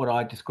what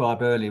I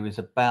described earlier, is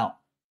about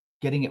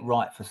getting it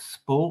right for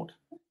sport,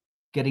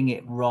 getting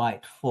it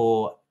right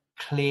for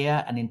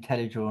clear and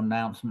intelligible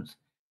announcements,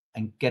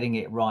 and getting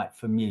it right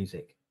for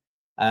music.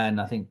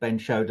 And I think Ben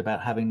showed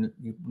about having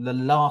the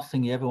last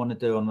thing you ever want to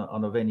do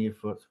on a venue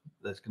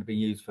that's going to be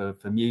used for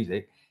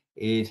music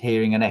is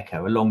hearing an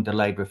echo, a long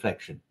delayed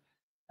reflection.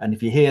 And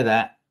if you hear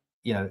that,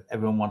 you know,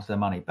 everyone wants their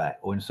money back,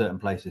 or in certain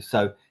places.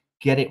 So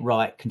get it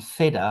right.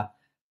 Consider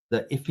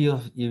that if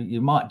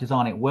you might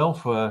design it well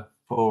for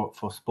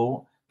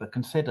sport, but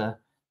consider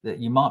that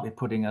you might be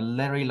putting a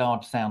very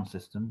large sound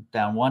system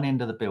down one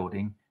end of the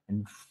building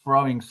and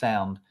throwing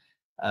sound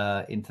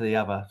into the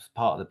other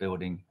part of the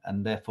building,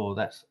 and therefore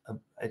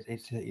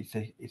it's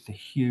a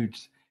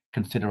huge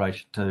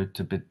consideration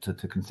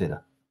to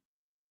consider.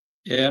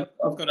 Yeah,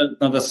 I've got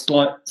another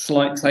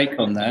slight take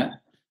on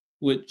that,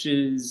 which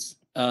is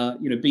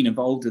being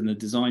involved in the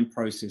design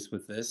process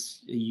with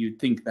this. You'd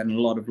think that in a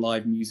lot of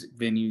live music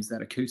venues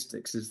that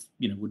acoustics is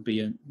would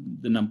be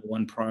the number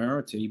one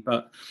priority,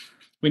 but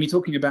when you're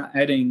talking about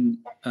adding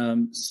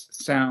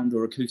sound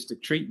or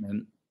acoustic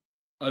treatment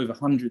over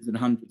hundreds and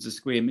hundreds of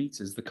square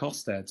meters, the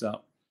cost adds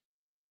up.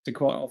 So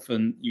quite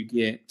often you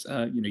get,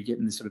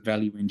 getting this sort of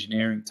value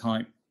engineering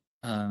type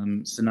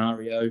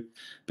scenario,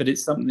 but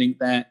it's something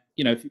that,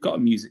 if you've got a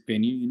music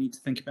venue, you need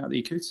to think about the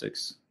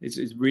acoustics.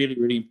 It's really,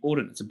 really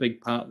important. It's a big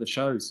part of the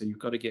show. So you've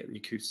got to get the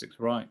acoustics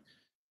right.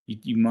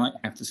 You might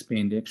have to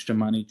spend extra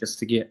money just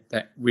to get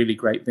that really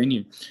great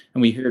venue.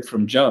 And we heard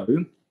from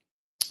Joe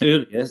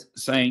earlier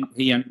saying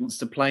he only wants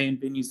to play in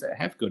venues that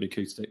have good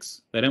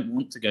acoustics. They don't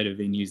want to go to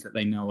venues that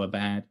they know are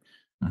bad.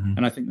 Mm-hmm.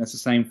 And I think that's the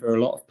same for a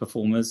lot of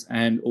performers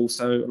and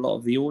also a lot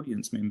of the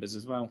audience members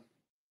as well.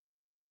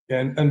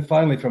 Yeah, and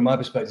finally, from my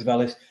perspective,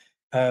 Alice,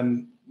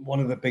 one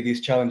of the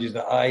biggest challenges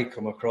that I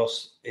come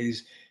across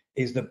is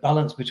the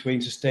balance between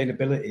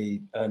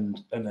sustainability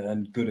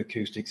and good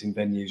acoustics in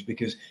venues,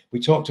 because we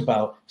talked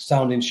about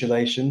sound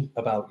insulation,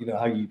 about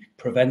how you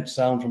prevent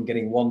sound from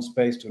getting one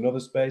space to another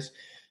space.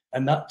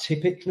 And that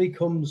typically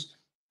comes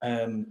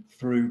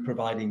through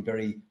providing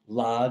very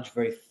large,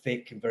 very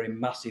thick, and very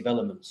massive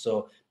elements.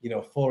 So,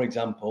 for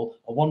example,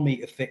 a 1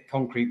 meter thick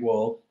concrete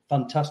wall,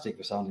 fantastic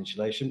for sound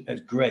insulation.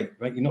 It's great,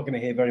 right? You're not going to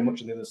hear very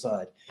much on the other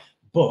side.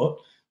 But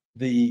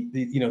the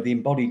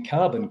embodied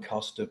carbon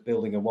cost of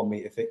building a 1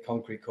 meter thick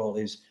concrete wall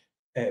is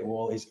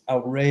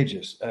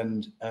outrageous,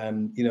 and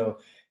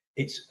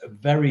it's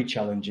very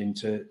challenging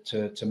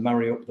to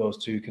marry up those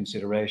two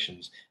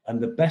considerations. And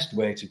the best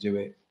way to do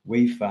it,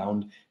 we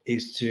found,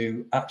 is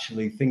to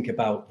actually think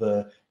about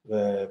the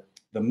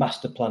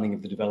master planning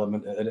of the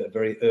development at a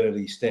very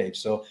early stage.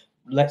 So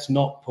let's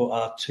not put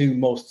our two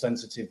most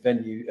sensitive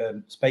venue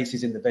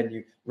spaces in the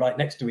venue right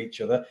next to each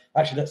other.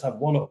 Actually, let's have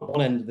one at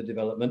one end of the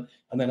development,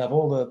 and then have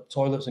all the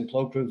toilets and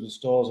cloakrooms and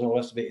stores and all the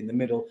rest of it in the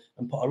middle,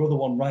 and put our other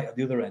one right at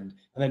the other end.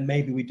 And then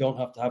maybe we don't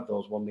have to have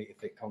those 1 meter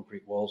thick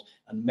concrete walls,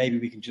 and maybe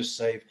we can just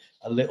save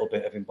a little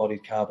bit of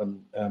embodied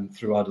carbon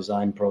through our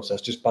design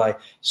process, just by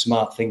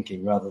smart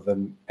thinking rather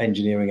than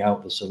engineering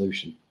out the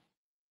solution.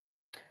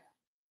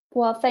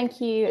 Well, thank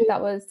you.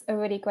 That was a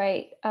really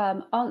great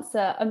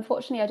answer.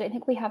 Unfortunately, I don't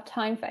think we have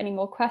time for any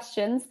more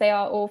questions. They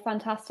are all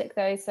fantastic,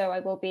 though, so I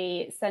will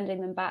be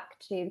sending them back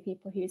to the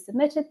people who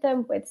submitted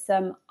them with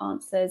some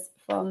answers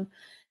from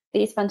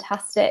these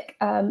fantastic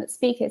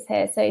speakers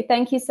here. So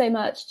thank you so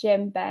much,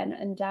 Jim, Ben,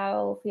 and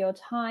Daryl, for your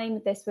time.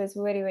 This was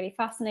really, really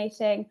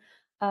fascinating.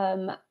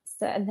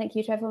 And thank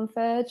you to everyone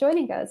for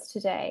joining us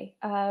today.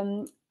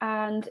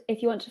 And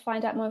if you want to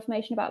find out more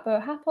information about Buro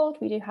Happold,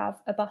 we do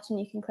have a button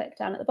you can click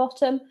down at the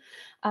bottom.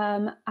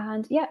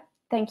 And yeah,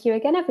 thank you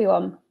again,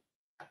 everyone.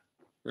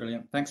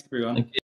 Brilliant. Thanks, everyone. Thank you.